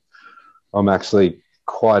bandwagons. And I'm actually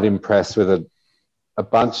quite impressed with a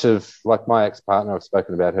bunch of, like my ex-partner, I've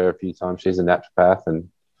spoken about her a few times. She's a naturopath, and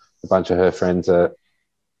a bunch of her friends are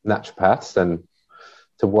naturopaths, and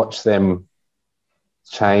to watch them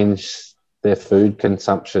change their food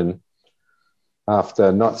consumption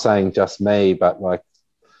after, not saying just me, but like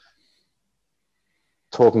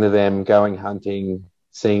talking to them, going hunting,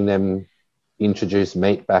 seeing them introduce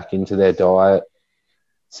meat back into their diet,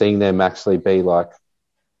 seeing them actually be like,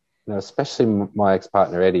 especially my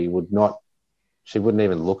ex-partner Eddie she wouldn't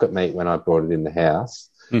even look at meat when I brought it in the house.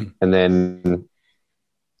 And then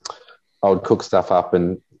I would cook stuff up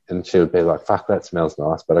and she would be like, fuck, that smells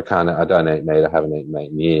nice, but I don't eat meat. I haven't eaten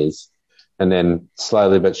meat in years. And then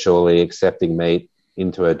slowly but surely accepting meat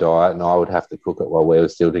into her diet, and I would have to cook it while we were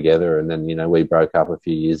still together. And then, we broke up a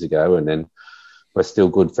few years ago, and then we're still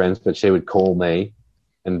good friends, but she would call me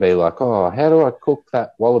and be like, oh, how do I cook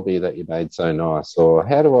that wallaby that you made so nice? Or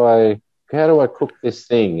how do I cook this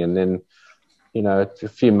thing? And then, a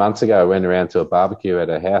few months ago, I went around to a barbecue at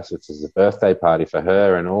her house, which is a birthday party for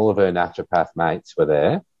her, and all of her naturopath mates were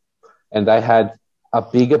there. And they had a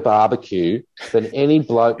bigger barbecue than any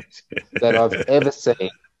bloke that I've ever seen.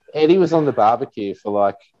 Eddie was on the barbecue for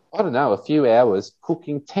like, I don't know, a few hours,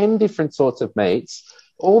 cooking 10 different sorts of meats.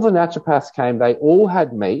 All the naturopaths came, they all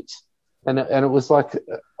had meat. And it was like,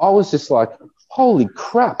 I was just like, holy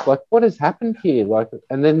crap, like what has happened here? Like,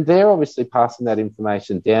 and then they're obviously passing that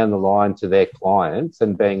information down the line to their clients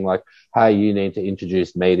and being like, hey, you need to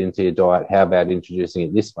introduce meat into your diet. How about introducing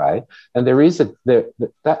it this way? And there is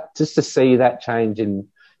that just to see that change in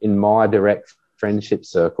my direct friendship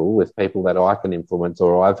circle with people that I can influence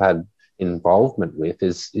or I've had involvement with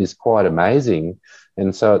is quite amazing.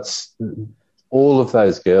 And so it's all of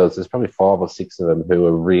those girls, there's probably 5 or 6 of them who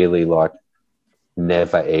are really like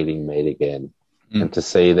never eating meat again. And to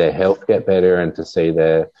see their health get better and to see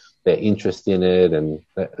their interest in it. And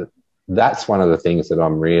that's one of the things that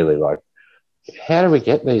I'm really like, how do we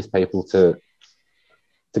get these people to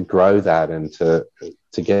grow that and to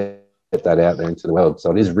get that out there into the world?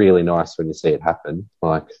 So it is really nice when you see it happen.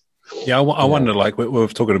 Like, yeah, I wonder, like we're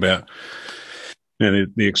talking about,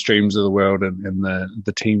 the extremes of the world and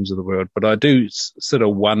the teams of the world, but I do sort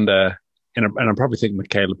of wonder, and I probably think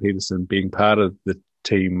Michaela Peterson being part of the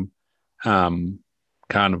team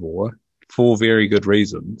carnivore for very good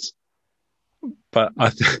reasons. But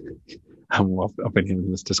I think I've been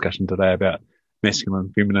having this discussion today about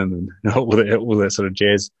masculine, feminine, and all that sort of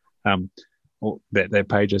jazz. That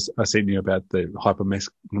page I sent you about the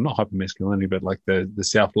not hypermasculinity, but like the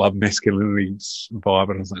self-love masculinity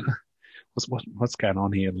vibe, and I was like, what's going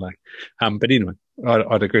on here? Like, but anyway,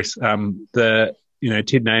 I digress. The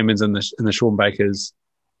Ted Naiman's and the Sean Bakers,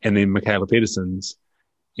 and then Michaela Peterson's,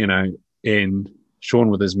 and Sean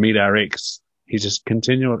with his Meat RX, he's just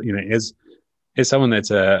continual, as someone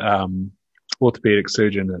that's a orthopedic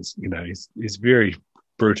surgeon, that's he's very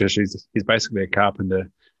brutish. He's basically a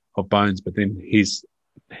carpenter of bones, but then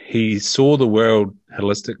he saw the world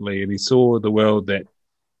holistically, and he saw the world that,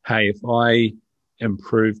 hey, if I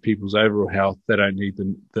improve people's overall health, they don't need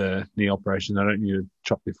the knee operation, they don't need to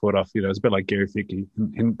chop their foot off. It's a bit like Gary Fickey. He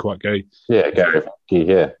didn't quite go. Yeah, Gary Fickey.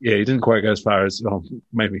 Yeah, he didn't quite go as far as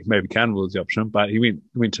maybe carnivore is the option, but he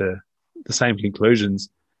went to the same conclusions.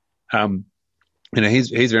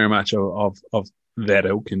 He's very much of that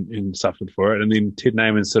ilk and suffered for it. And then Ted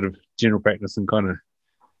Naiman's sort of general practice and kind of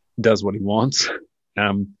does what he wants.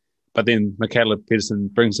 But then Michaela Peterson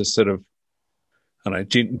brings this sort of, I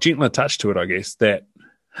don't know, gentler touch to it, I guess, that,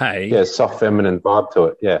 hey. Yeah, soft feminine vibe to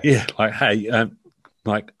it, yeah. Yeah, like, hey,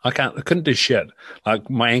 like I couldn't do shit. Like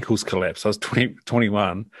my ankles collapsed. I was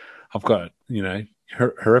 21. I've got,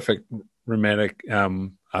 horrific rheumatic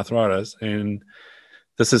arthritis, and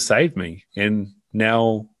this has saved me. And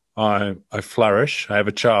now I flourish. I have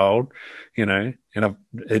a child, and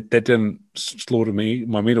that didn't slaughter me.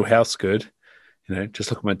 My mental health's good.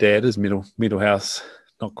 Just look at my dad. His mental health's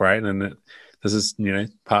not great, and this is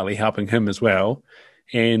partly helping him as well.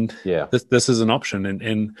 And yeah, this is an option.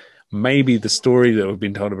 And maybe the story that we've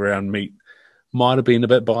been told around meat might have been a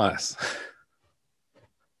bit biased.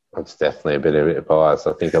 It's definitely a bit biased.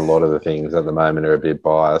 I think a lot of the things at the moment are a bit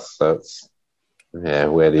biased. So it's, yeah,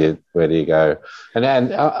 where do you go? And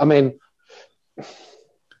I mean,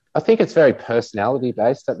 I think it's very personality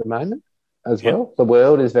based at the moment as well. The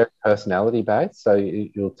world is very personality based. So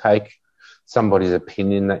you'll take somebody's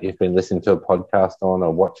opinion that you've been listening to a podcast on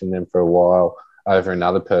or watching them for a while over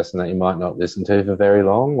another person that you might not listen to for very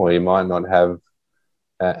long, or you might not have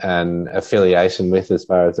an affiliation with as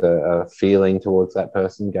far as a feeling towards that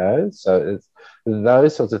person goes. So it's,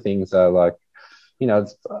 those sorts of things are like, you know,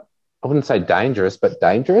 it's, I wouldn't say dangerous, but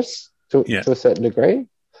dangerous to a certain degree.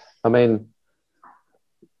 I mean,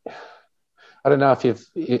 I don't know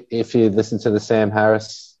if you listen to the Sam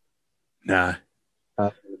Harris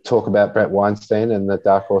talk about Brett Weinstein and the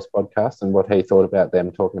Dark Horse podcast and what he thought about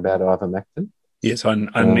them talking about ivermectin. Yes, I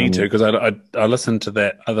need to, because I listened to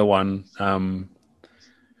that other one,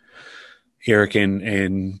 Eric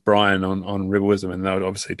and Brian on Rebel Wisdom, and they were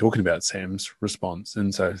obviously talking about Sam's response.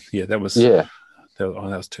 And so, yeah, that was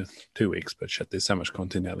 2 weeks, but shit, there's so much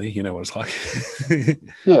content out there. You know what it's like.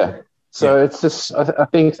 Yeah. So it's just, I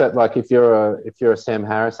think that, like, if you're a Sam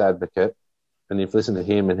Harris advocate and you've listened to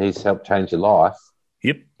him and he's helped change your life,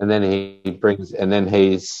 and then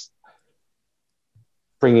he's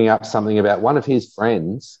bringing up something about one of his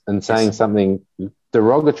friends and saying something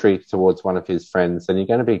derogatory towards one of his friends, then you're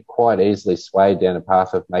going to be quite easily swayed down a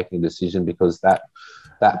path of making a decision because that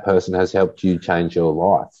person has helped you change your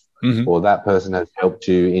life, or that person has helped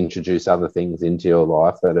you introduce other things into your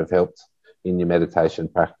life that have helped in your meditation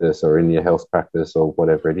practice or in your health practice or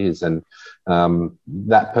whatever it is. And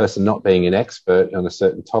that person not being an expert on a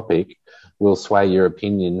certain topic will sway your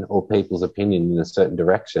opinion or people's opinion in a certain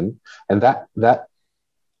direction. And that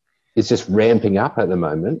is just ramping up at the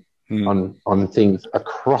moment on things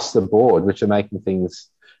across the board, which are making things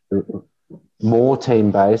more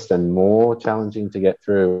team-based and more challenging to get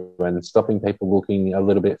through and stopping people looking a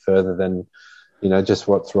little bit further than, you know, just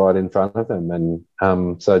what's right in front of them.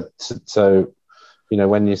 And so, you know,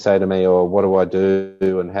 when you say to me, oh, what do I do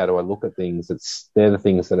and how do I look at things, they're the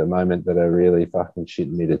things that at the moment that are really fucking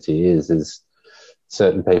shitting me to tears, is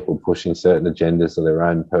certain people pushing certain agendas or their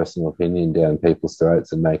own personal opinion down people's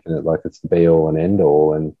throats and making it like it's the be-all and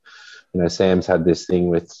end-all. And, you know, Sam's had this thing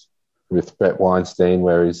with Brett Weinstein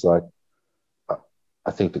where he's like,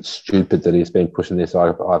 I think it's stupid that he's been pushing this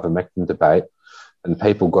ivermectin debate. And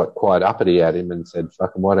people got quite uppity at him and said,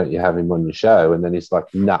 fucking, why don't you have him on your show? And then he's like,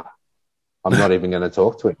 nah, I'm not even going to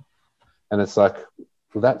talk to him. And it's like,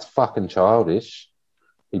 well, that's fucking childish.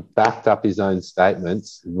 He backed up his own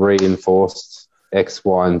statements, reinforced X,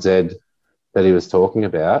 Y, and Z that he was talking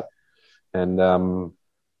about, and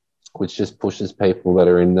which just pushes people that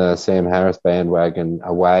are in the Sam Harris bandwagon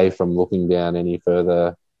away from looking down any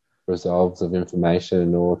further resolves of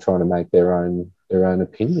information or trying to make their own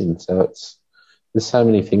opinion. So there's so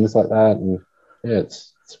many things like that, and yeah,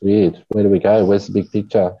 it's weird. Where do we go? Where's the big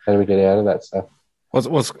picture? How do we get out of that stuff?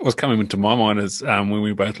 What's coming into my mind is when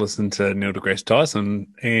we both listened to Neil deGrasse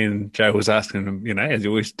Tyson, and Joe was asking him, you know, as he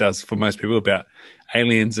always does for most people, about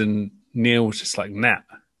aliens, and Neil was just like, nah.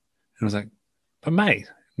 And I was like, but mate,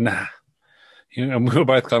 nah. You know, and we were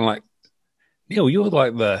both kind of like, Neil, you're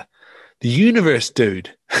like the universe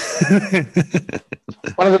dude.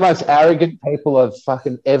 One of the most arrogant people I've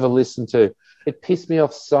fucking ever listened to. It pissed me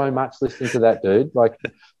off so much listening to that dude. Like,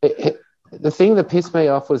 the thing that pissed me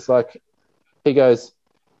off was, like, he goes,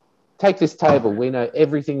 take this table. We know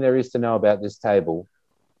everything there is to know about this table.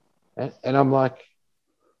 And I'm like,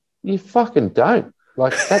 you fucking don't.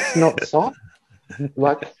 Like, that's not science.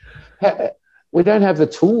 Like, we don't have the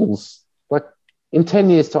tools. Like, in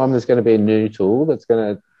 10 years' time, there's going to be a new tool that's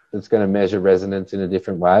going to measure resonance in a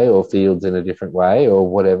different way or fields in a different way or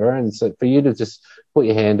whatever. And so for you to just put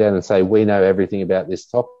your hand down and say, we know everything about this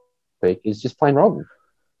topic is just plain wrong.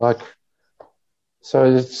 Like, so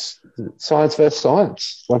it's science versus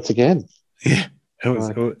science once again. Yeah.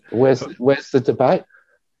 Where's the debate?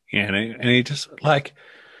 Yeah. And he just, like,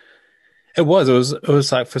 it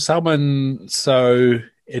was like, for someone so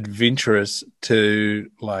adventurous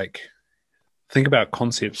to, like, think about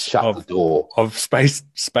concepts of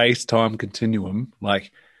space-time continuum,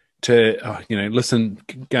 like, to, you know, listen,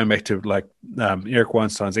 going back to, like, Eric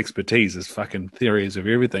Weinstein's expertise is fucking theories of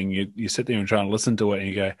everything. You sit there and try and listen to it and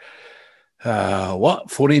you go, what,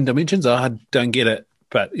 14 dimensions? I don't get it.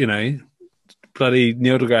 But, you know, bloody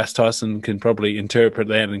Neil deGrasse Tyson can probably interpret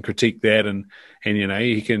that and critique that, and you know,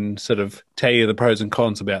 he can sort of tell you the pros and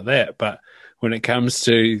cons about that. But when it comes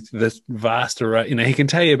to this vast array, you know, he can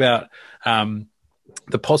tell you about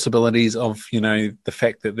the possibilities of, you know, the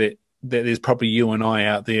fact that that there's probably you and I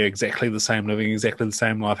out there exactly the same, living exactly the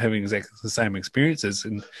same life, having exactly the same experiences.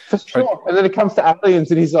 And For sure. And then it comes to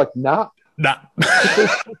aliens and he's like, nah. There's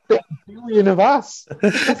 15 billion of us. It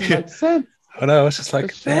doesn't make sense. I know. It's just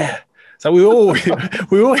like, yeah. So we all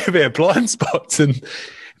have our blind spots, and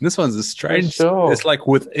this one's a strange. Sure. It's like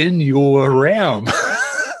within your realm.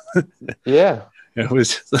 Yeah. It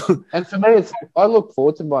was. And for me, it's like, I look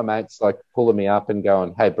forward to my mates like pulling me up and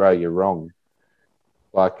going, "Hey, bro, you're wrong."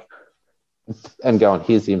 Like, and going,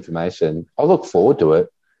 "Here's the information." I look forward to it.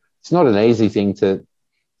 It's not an easy thing to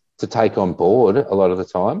take on board a lot of the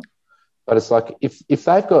time. But it's like if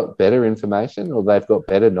they've got better information or they've got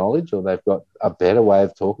better knowledge or they've got a better way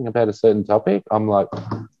of talking about a certain topic, I'm like,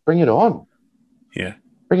 bring it on. Yeah.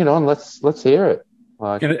 Bring it on. Let's hear it.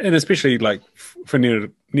 Like, and especially like for Neil,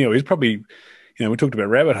 he's probably, we talked about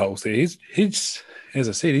rabbit holes there. He's as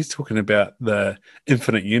I said, he's talking about the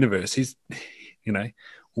infinite universe. He's,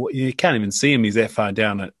 you can't even see him. He's that far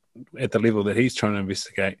down at the level that he's trying to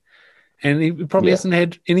investigate. And he probably hasn't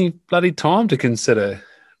had any bloody time to consider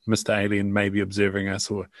Mr. Alien maybe observing us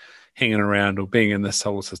or hanging around or being in this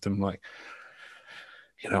solar system. Like,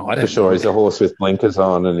 I don't for sure, he's a horse with blinkers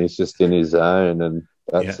on and he's just in his zone, and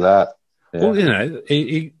that's that. Yeah. Well,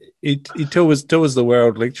 he tours the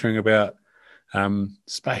world lecturing about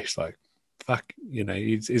space. Like, fuck,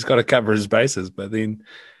 he's got to cover his bases. But then,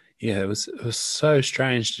 it was so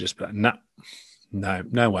strange to just be like,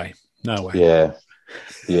 no way.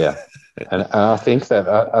 Yeah. And I think that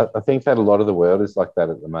a lot of the world is like that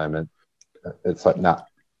at the moment. It's like, no,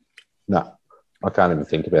 I can't even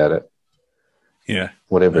think about it. Yeah,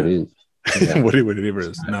 whatever it is, whatever it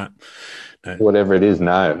is, no. Whatever it is,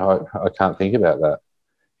 no, I can't think about that.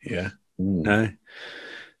 Yeah, no.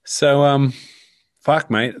 So,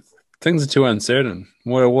 fuck, mate, things are too uncertain.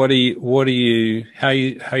 How are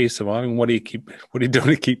you surviving? What are you doing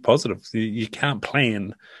to keep positive? You can't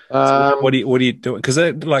plan. So what are you doing? Because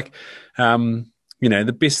the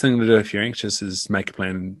best thing to do if you're anxious is make a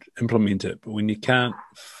plan and implement it. But when you can't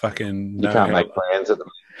fucking make plans at the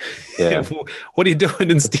moment. Yeah. What are you doing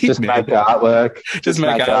instead? Just make artwork. Just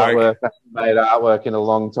make artwork. I haven't made artwork in a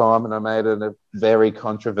long time, and I made a very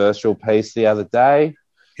controversial piece the other day.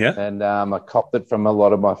 Yeah. And I copped it from a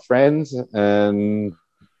lot of my friends, and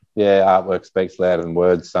artwork speaks louder than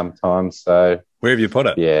words sometimes. So where have you put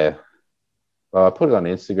it? Yeah. Well, I put it on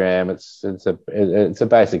Instagram. It's a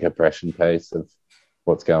basic oppression piece of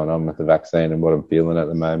what's going on with the vaccine and what I'm feeling at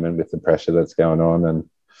the moment with the pressure that's going on, and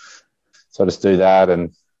so I just do that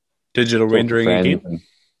and digital rendering again.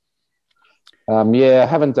 I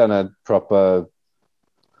haven't done a proper.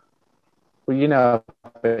 Well,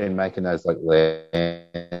 I've been making those like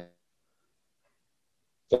land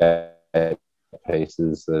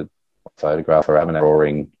pieces, the photograph or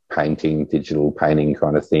drawing, painting, digital painting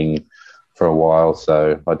kind of thing for a while.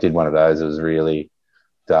 So I did one of those. It was really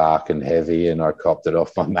dark and heavy, and I copped it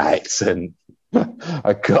off my mates and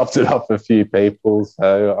I copped it off a few people.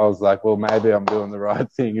 So I was like, well, maybe I'm doing the right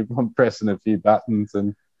thing if I'm pressing a few buttons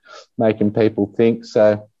and making people think.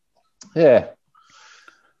 So yeah,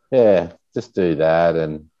 just do that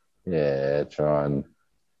and try and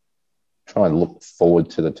look forward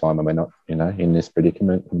to the time I may not, in this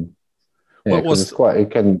predicament. And,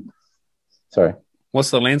 What's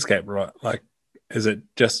the landscape like? Is it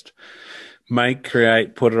just make,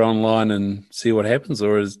 create, put it online and see what happens,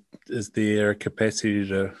 or is there a capacity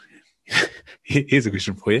to? Here's a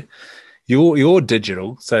question for you. You're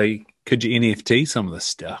digital, so could you NFT some of this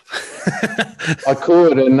stuff? I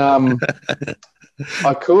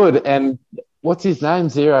could, and what's his name?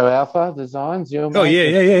 Zero Alpha Designs.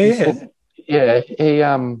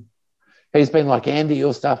 He's been like, Andy,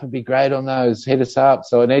 your stuff would be great on those. Hit us up.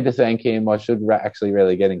 So I need to thank him. I should actually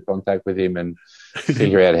really get in contact with him and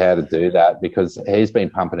figure out how to do that, because he's been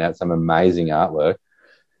pumping out some amazing artwork.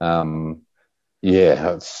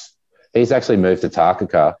 He's actually moved to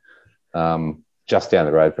Takaka, just down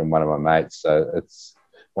the road from one of my mates. So it's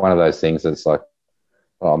one of those things that's like,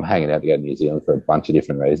 I'm hanging out to go to New Zealand for a bunch of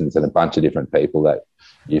different reasons and a bunch of different people that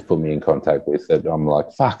you've put me in contact with that I'm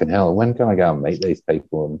like, fucking hell, when can I go and meet these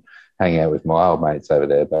people and hang out with my old mates over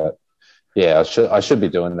there? But I should be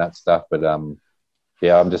doing that stuff. But I'm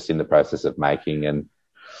just in the process of making. And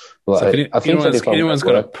so if anyone's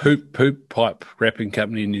got a poop pipe wrapping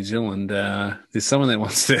company in New Zealand, there's someone that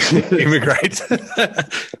wants to immigrate,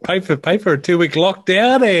 pay for a 2-week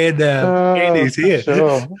lockdown, and Andy's here.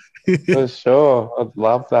 For sure. I'd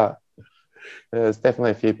love that. There's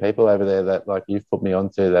definitely a few people over there that like you've put me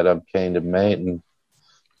onto that I'm keen to meet, and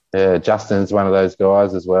Justin's one of those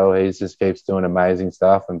guys as well. He just keeps doing amazing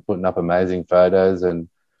stuff and putting up amazing photos, and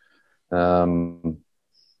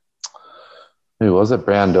who was it?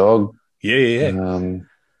 Brown Dog. Yeah.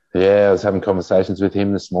 Yeah, I was having conversations with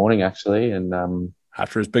him this morning actually, and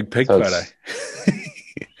after his big pig so photo.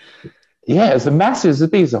 Yeah, it's as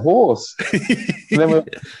big as a horse. And then we're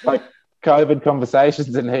like COVID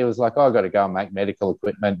conversations, and he was like, "Oh, I've got to go and make medical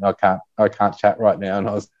equipment. I can't chat right now." And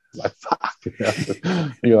I was like, "Fuck,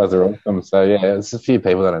 you guys are awesome." So yeah, there's a few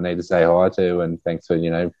people that I need to say hi to, and thanks for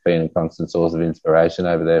being a constant source of inspiration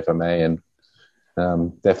over there for me, and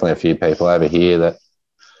definitely a few people over here that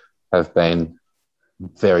have been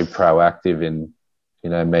very proactive in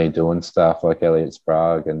me doing stuff, like Elliot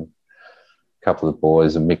Sprague and a couple of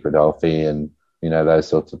boys and Mick Rodolphe and those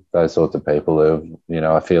sorts of people who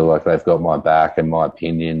I feel like they've got my back and my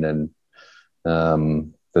opinion,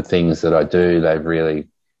 and the things that I do, they've really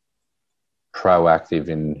proactive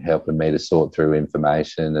in helping me to sort through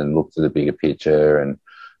information and look to the bigger picture, and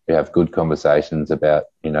we have good conversations about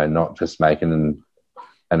not just making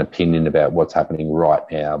an opinion about what's happening right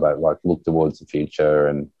now, but like look towards the future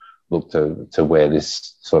and look to where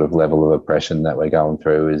this sort of level of oppression that we're going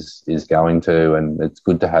through is going to. And it's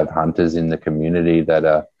good to have hunters in the community that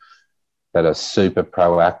are super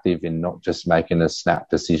proactive in not just making a snap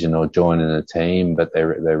decision or joining a team, but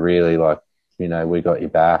they're really like, we got your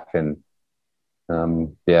back. And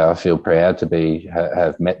I feel proud to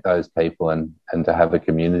have met those people and to have a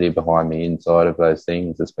community behind me inside of those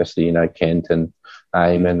things, especially, Kent and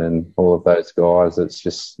Eamon and all of those guys.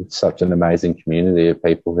 It's such an amazing community of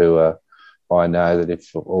people who I know that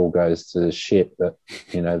if all goes to shit, that,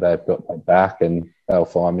 they've got my back and they'll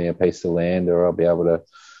find me a piece of land, or I'll be able to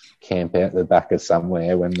camp out the back of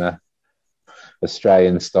somewhere when the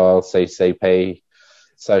Australian style CCP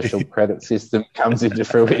social credit system comes into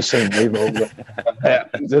fruition. We've all got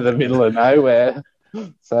out into the middle of nowhere.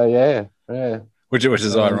 So yeah. Which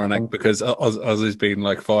is ironic because Aussie's been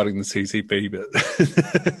like fighting the CCP,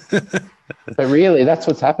 but really that's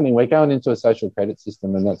what's happening. We're going into a social credit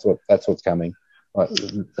system, and that's what's coming. Like,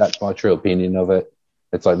 that's my true opinion of it.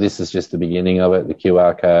 It's like this is just the beginning of it. The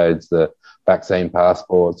QR codes, the vaccine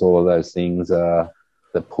passports, all of those things are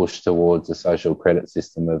the push towards a social credit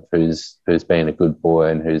system of who's been a good boy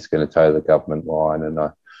and who's going to toe the government line. And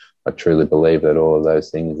I truly believe that all of those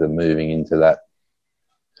things are moving into that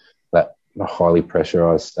highly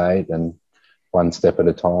pressurised state, and one step at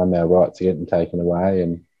a time our rights are getting taken away.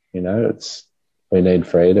 And we need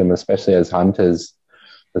freedom, especially as hunters,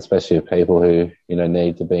 especially of people who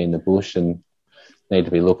need to be in the bush and need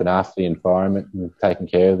to be looking after the environment and taking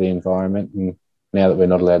care of the environment. And now that we're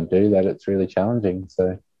not allowed to do that, it's really challenging.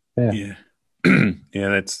 So yeah.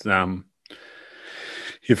 That's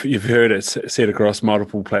you've heard it said across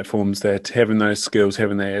multiple platforms that having those skills,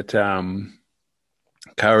 having that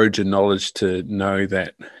courage and knowledge to know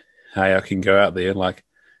that, hey, I can go out there, like,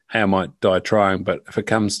 hey, I might die trying, but if it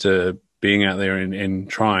comes to being out there and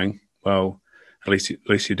trying, well, at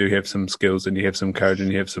least you do have some skills and you have some courage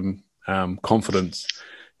and you have some confidence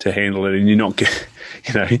to handle it, and you're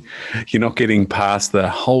not getting past the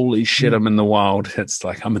holy shit, I'm in the wild. It's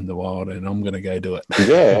like, I'm in the wild and I'm going to go do it.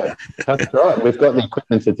 Yeah, that's right. We've got the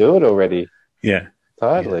equipment to do it already. Yeah,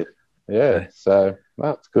 totally. Yeah. So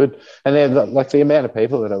it's good. And then like the amount of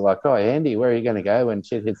people that are like, "Oh, Andy, where are you going to go when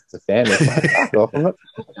shit hits the fan?" It's like, fuck off. I'm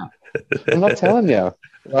not telling you.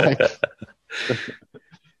 Like,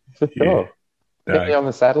 for sure. Get me on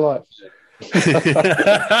the satellite.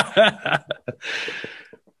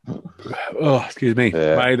 Oh, excuse me,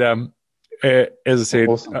 mate. As I said,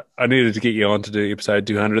 awesome. I needed to get you on to do episode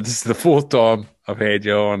 200. This is the fourth time I've had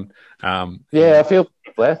you on. I feel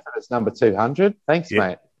blessed that it's number 200. Thanks,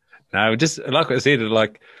 mate. No, just like I said,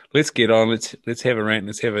 like, let's get on. Let's have a rant.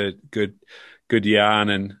 Let's have a good yarn,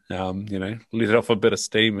 and let it off a bit of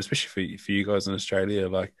steam, especially for you guys in Australia.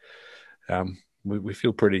 Like, we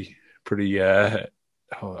feel pretty. Not.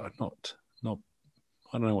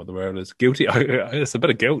 I don't know what the word is. Guilty. It's a bit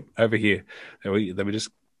of guilt over here that we just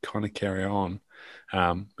kind of carry on.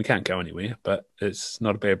 We can't go anywhere, but it's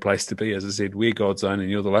not a bad place to be. As I said, we're God's own, and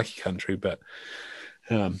you're the lucky country. But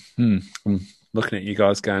I'm looking at you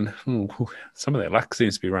guys going, some of that luck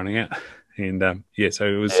seems to be running out. And so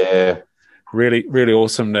it was really, really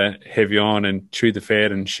awesome to have you on and chew the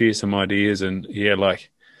fat and share some ideas and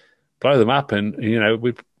blow them up. And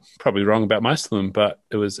we're probably wrong about most of them, but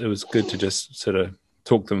it was good to just sort of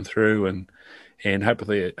talk them through, and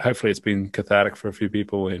hopefully it's been cathartic for a few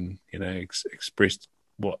people, and expressed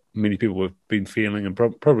what many people have been feeling, and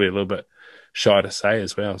probably a little bit shy to say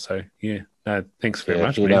as well. So thanks very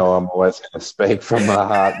much. I'm always going to speak from my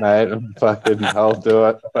heart, mate. I'll do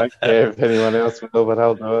it. I don't care if anyone else will, but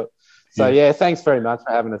I'll do it. So, yeah, thanks very much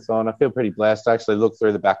for having us on. I feel pretty blessed. I actually looked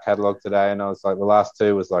through the back catalogue today and I was like, the last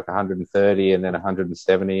two was like 130 and then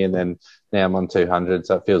 170 and then now I'm on 200.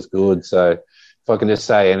 So it feels good. So if I can just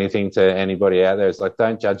say anything to anybody out there, it's like,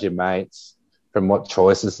 don't judge your mates from what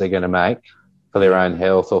choices they're going to make for their own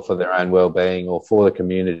health or for their own well-being or for the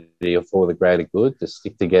community or for the greater good. Just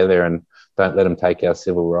stick together and don't let them take our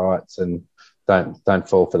civil rights, and don't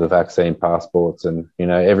fall for the vaccine passports. And, you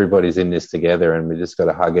know, everybody's in this together and we just got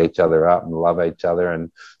to hug each other up and love each other and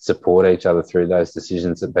support each other through those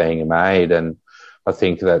decisions that are being made. And I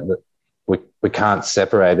think that we can't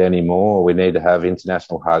separate anymore. We need to have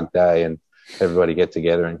International Hug Day and everybody get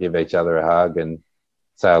together and give each other a hug and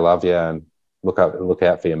say, I love you, and look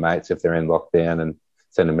out for your mates if they're in lockdown and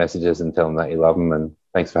send them messages and tell them that you love them. And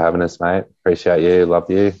thanks for having us, mate. Appreciate you. Love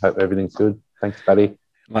you. Hope everything's good. Thanks, buddy.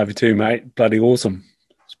 Love you too, mate. Bloody awesome.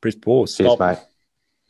 Let's press pause. Cheers, Stop. mate.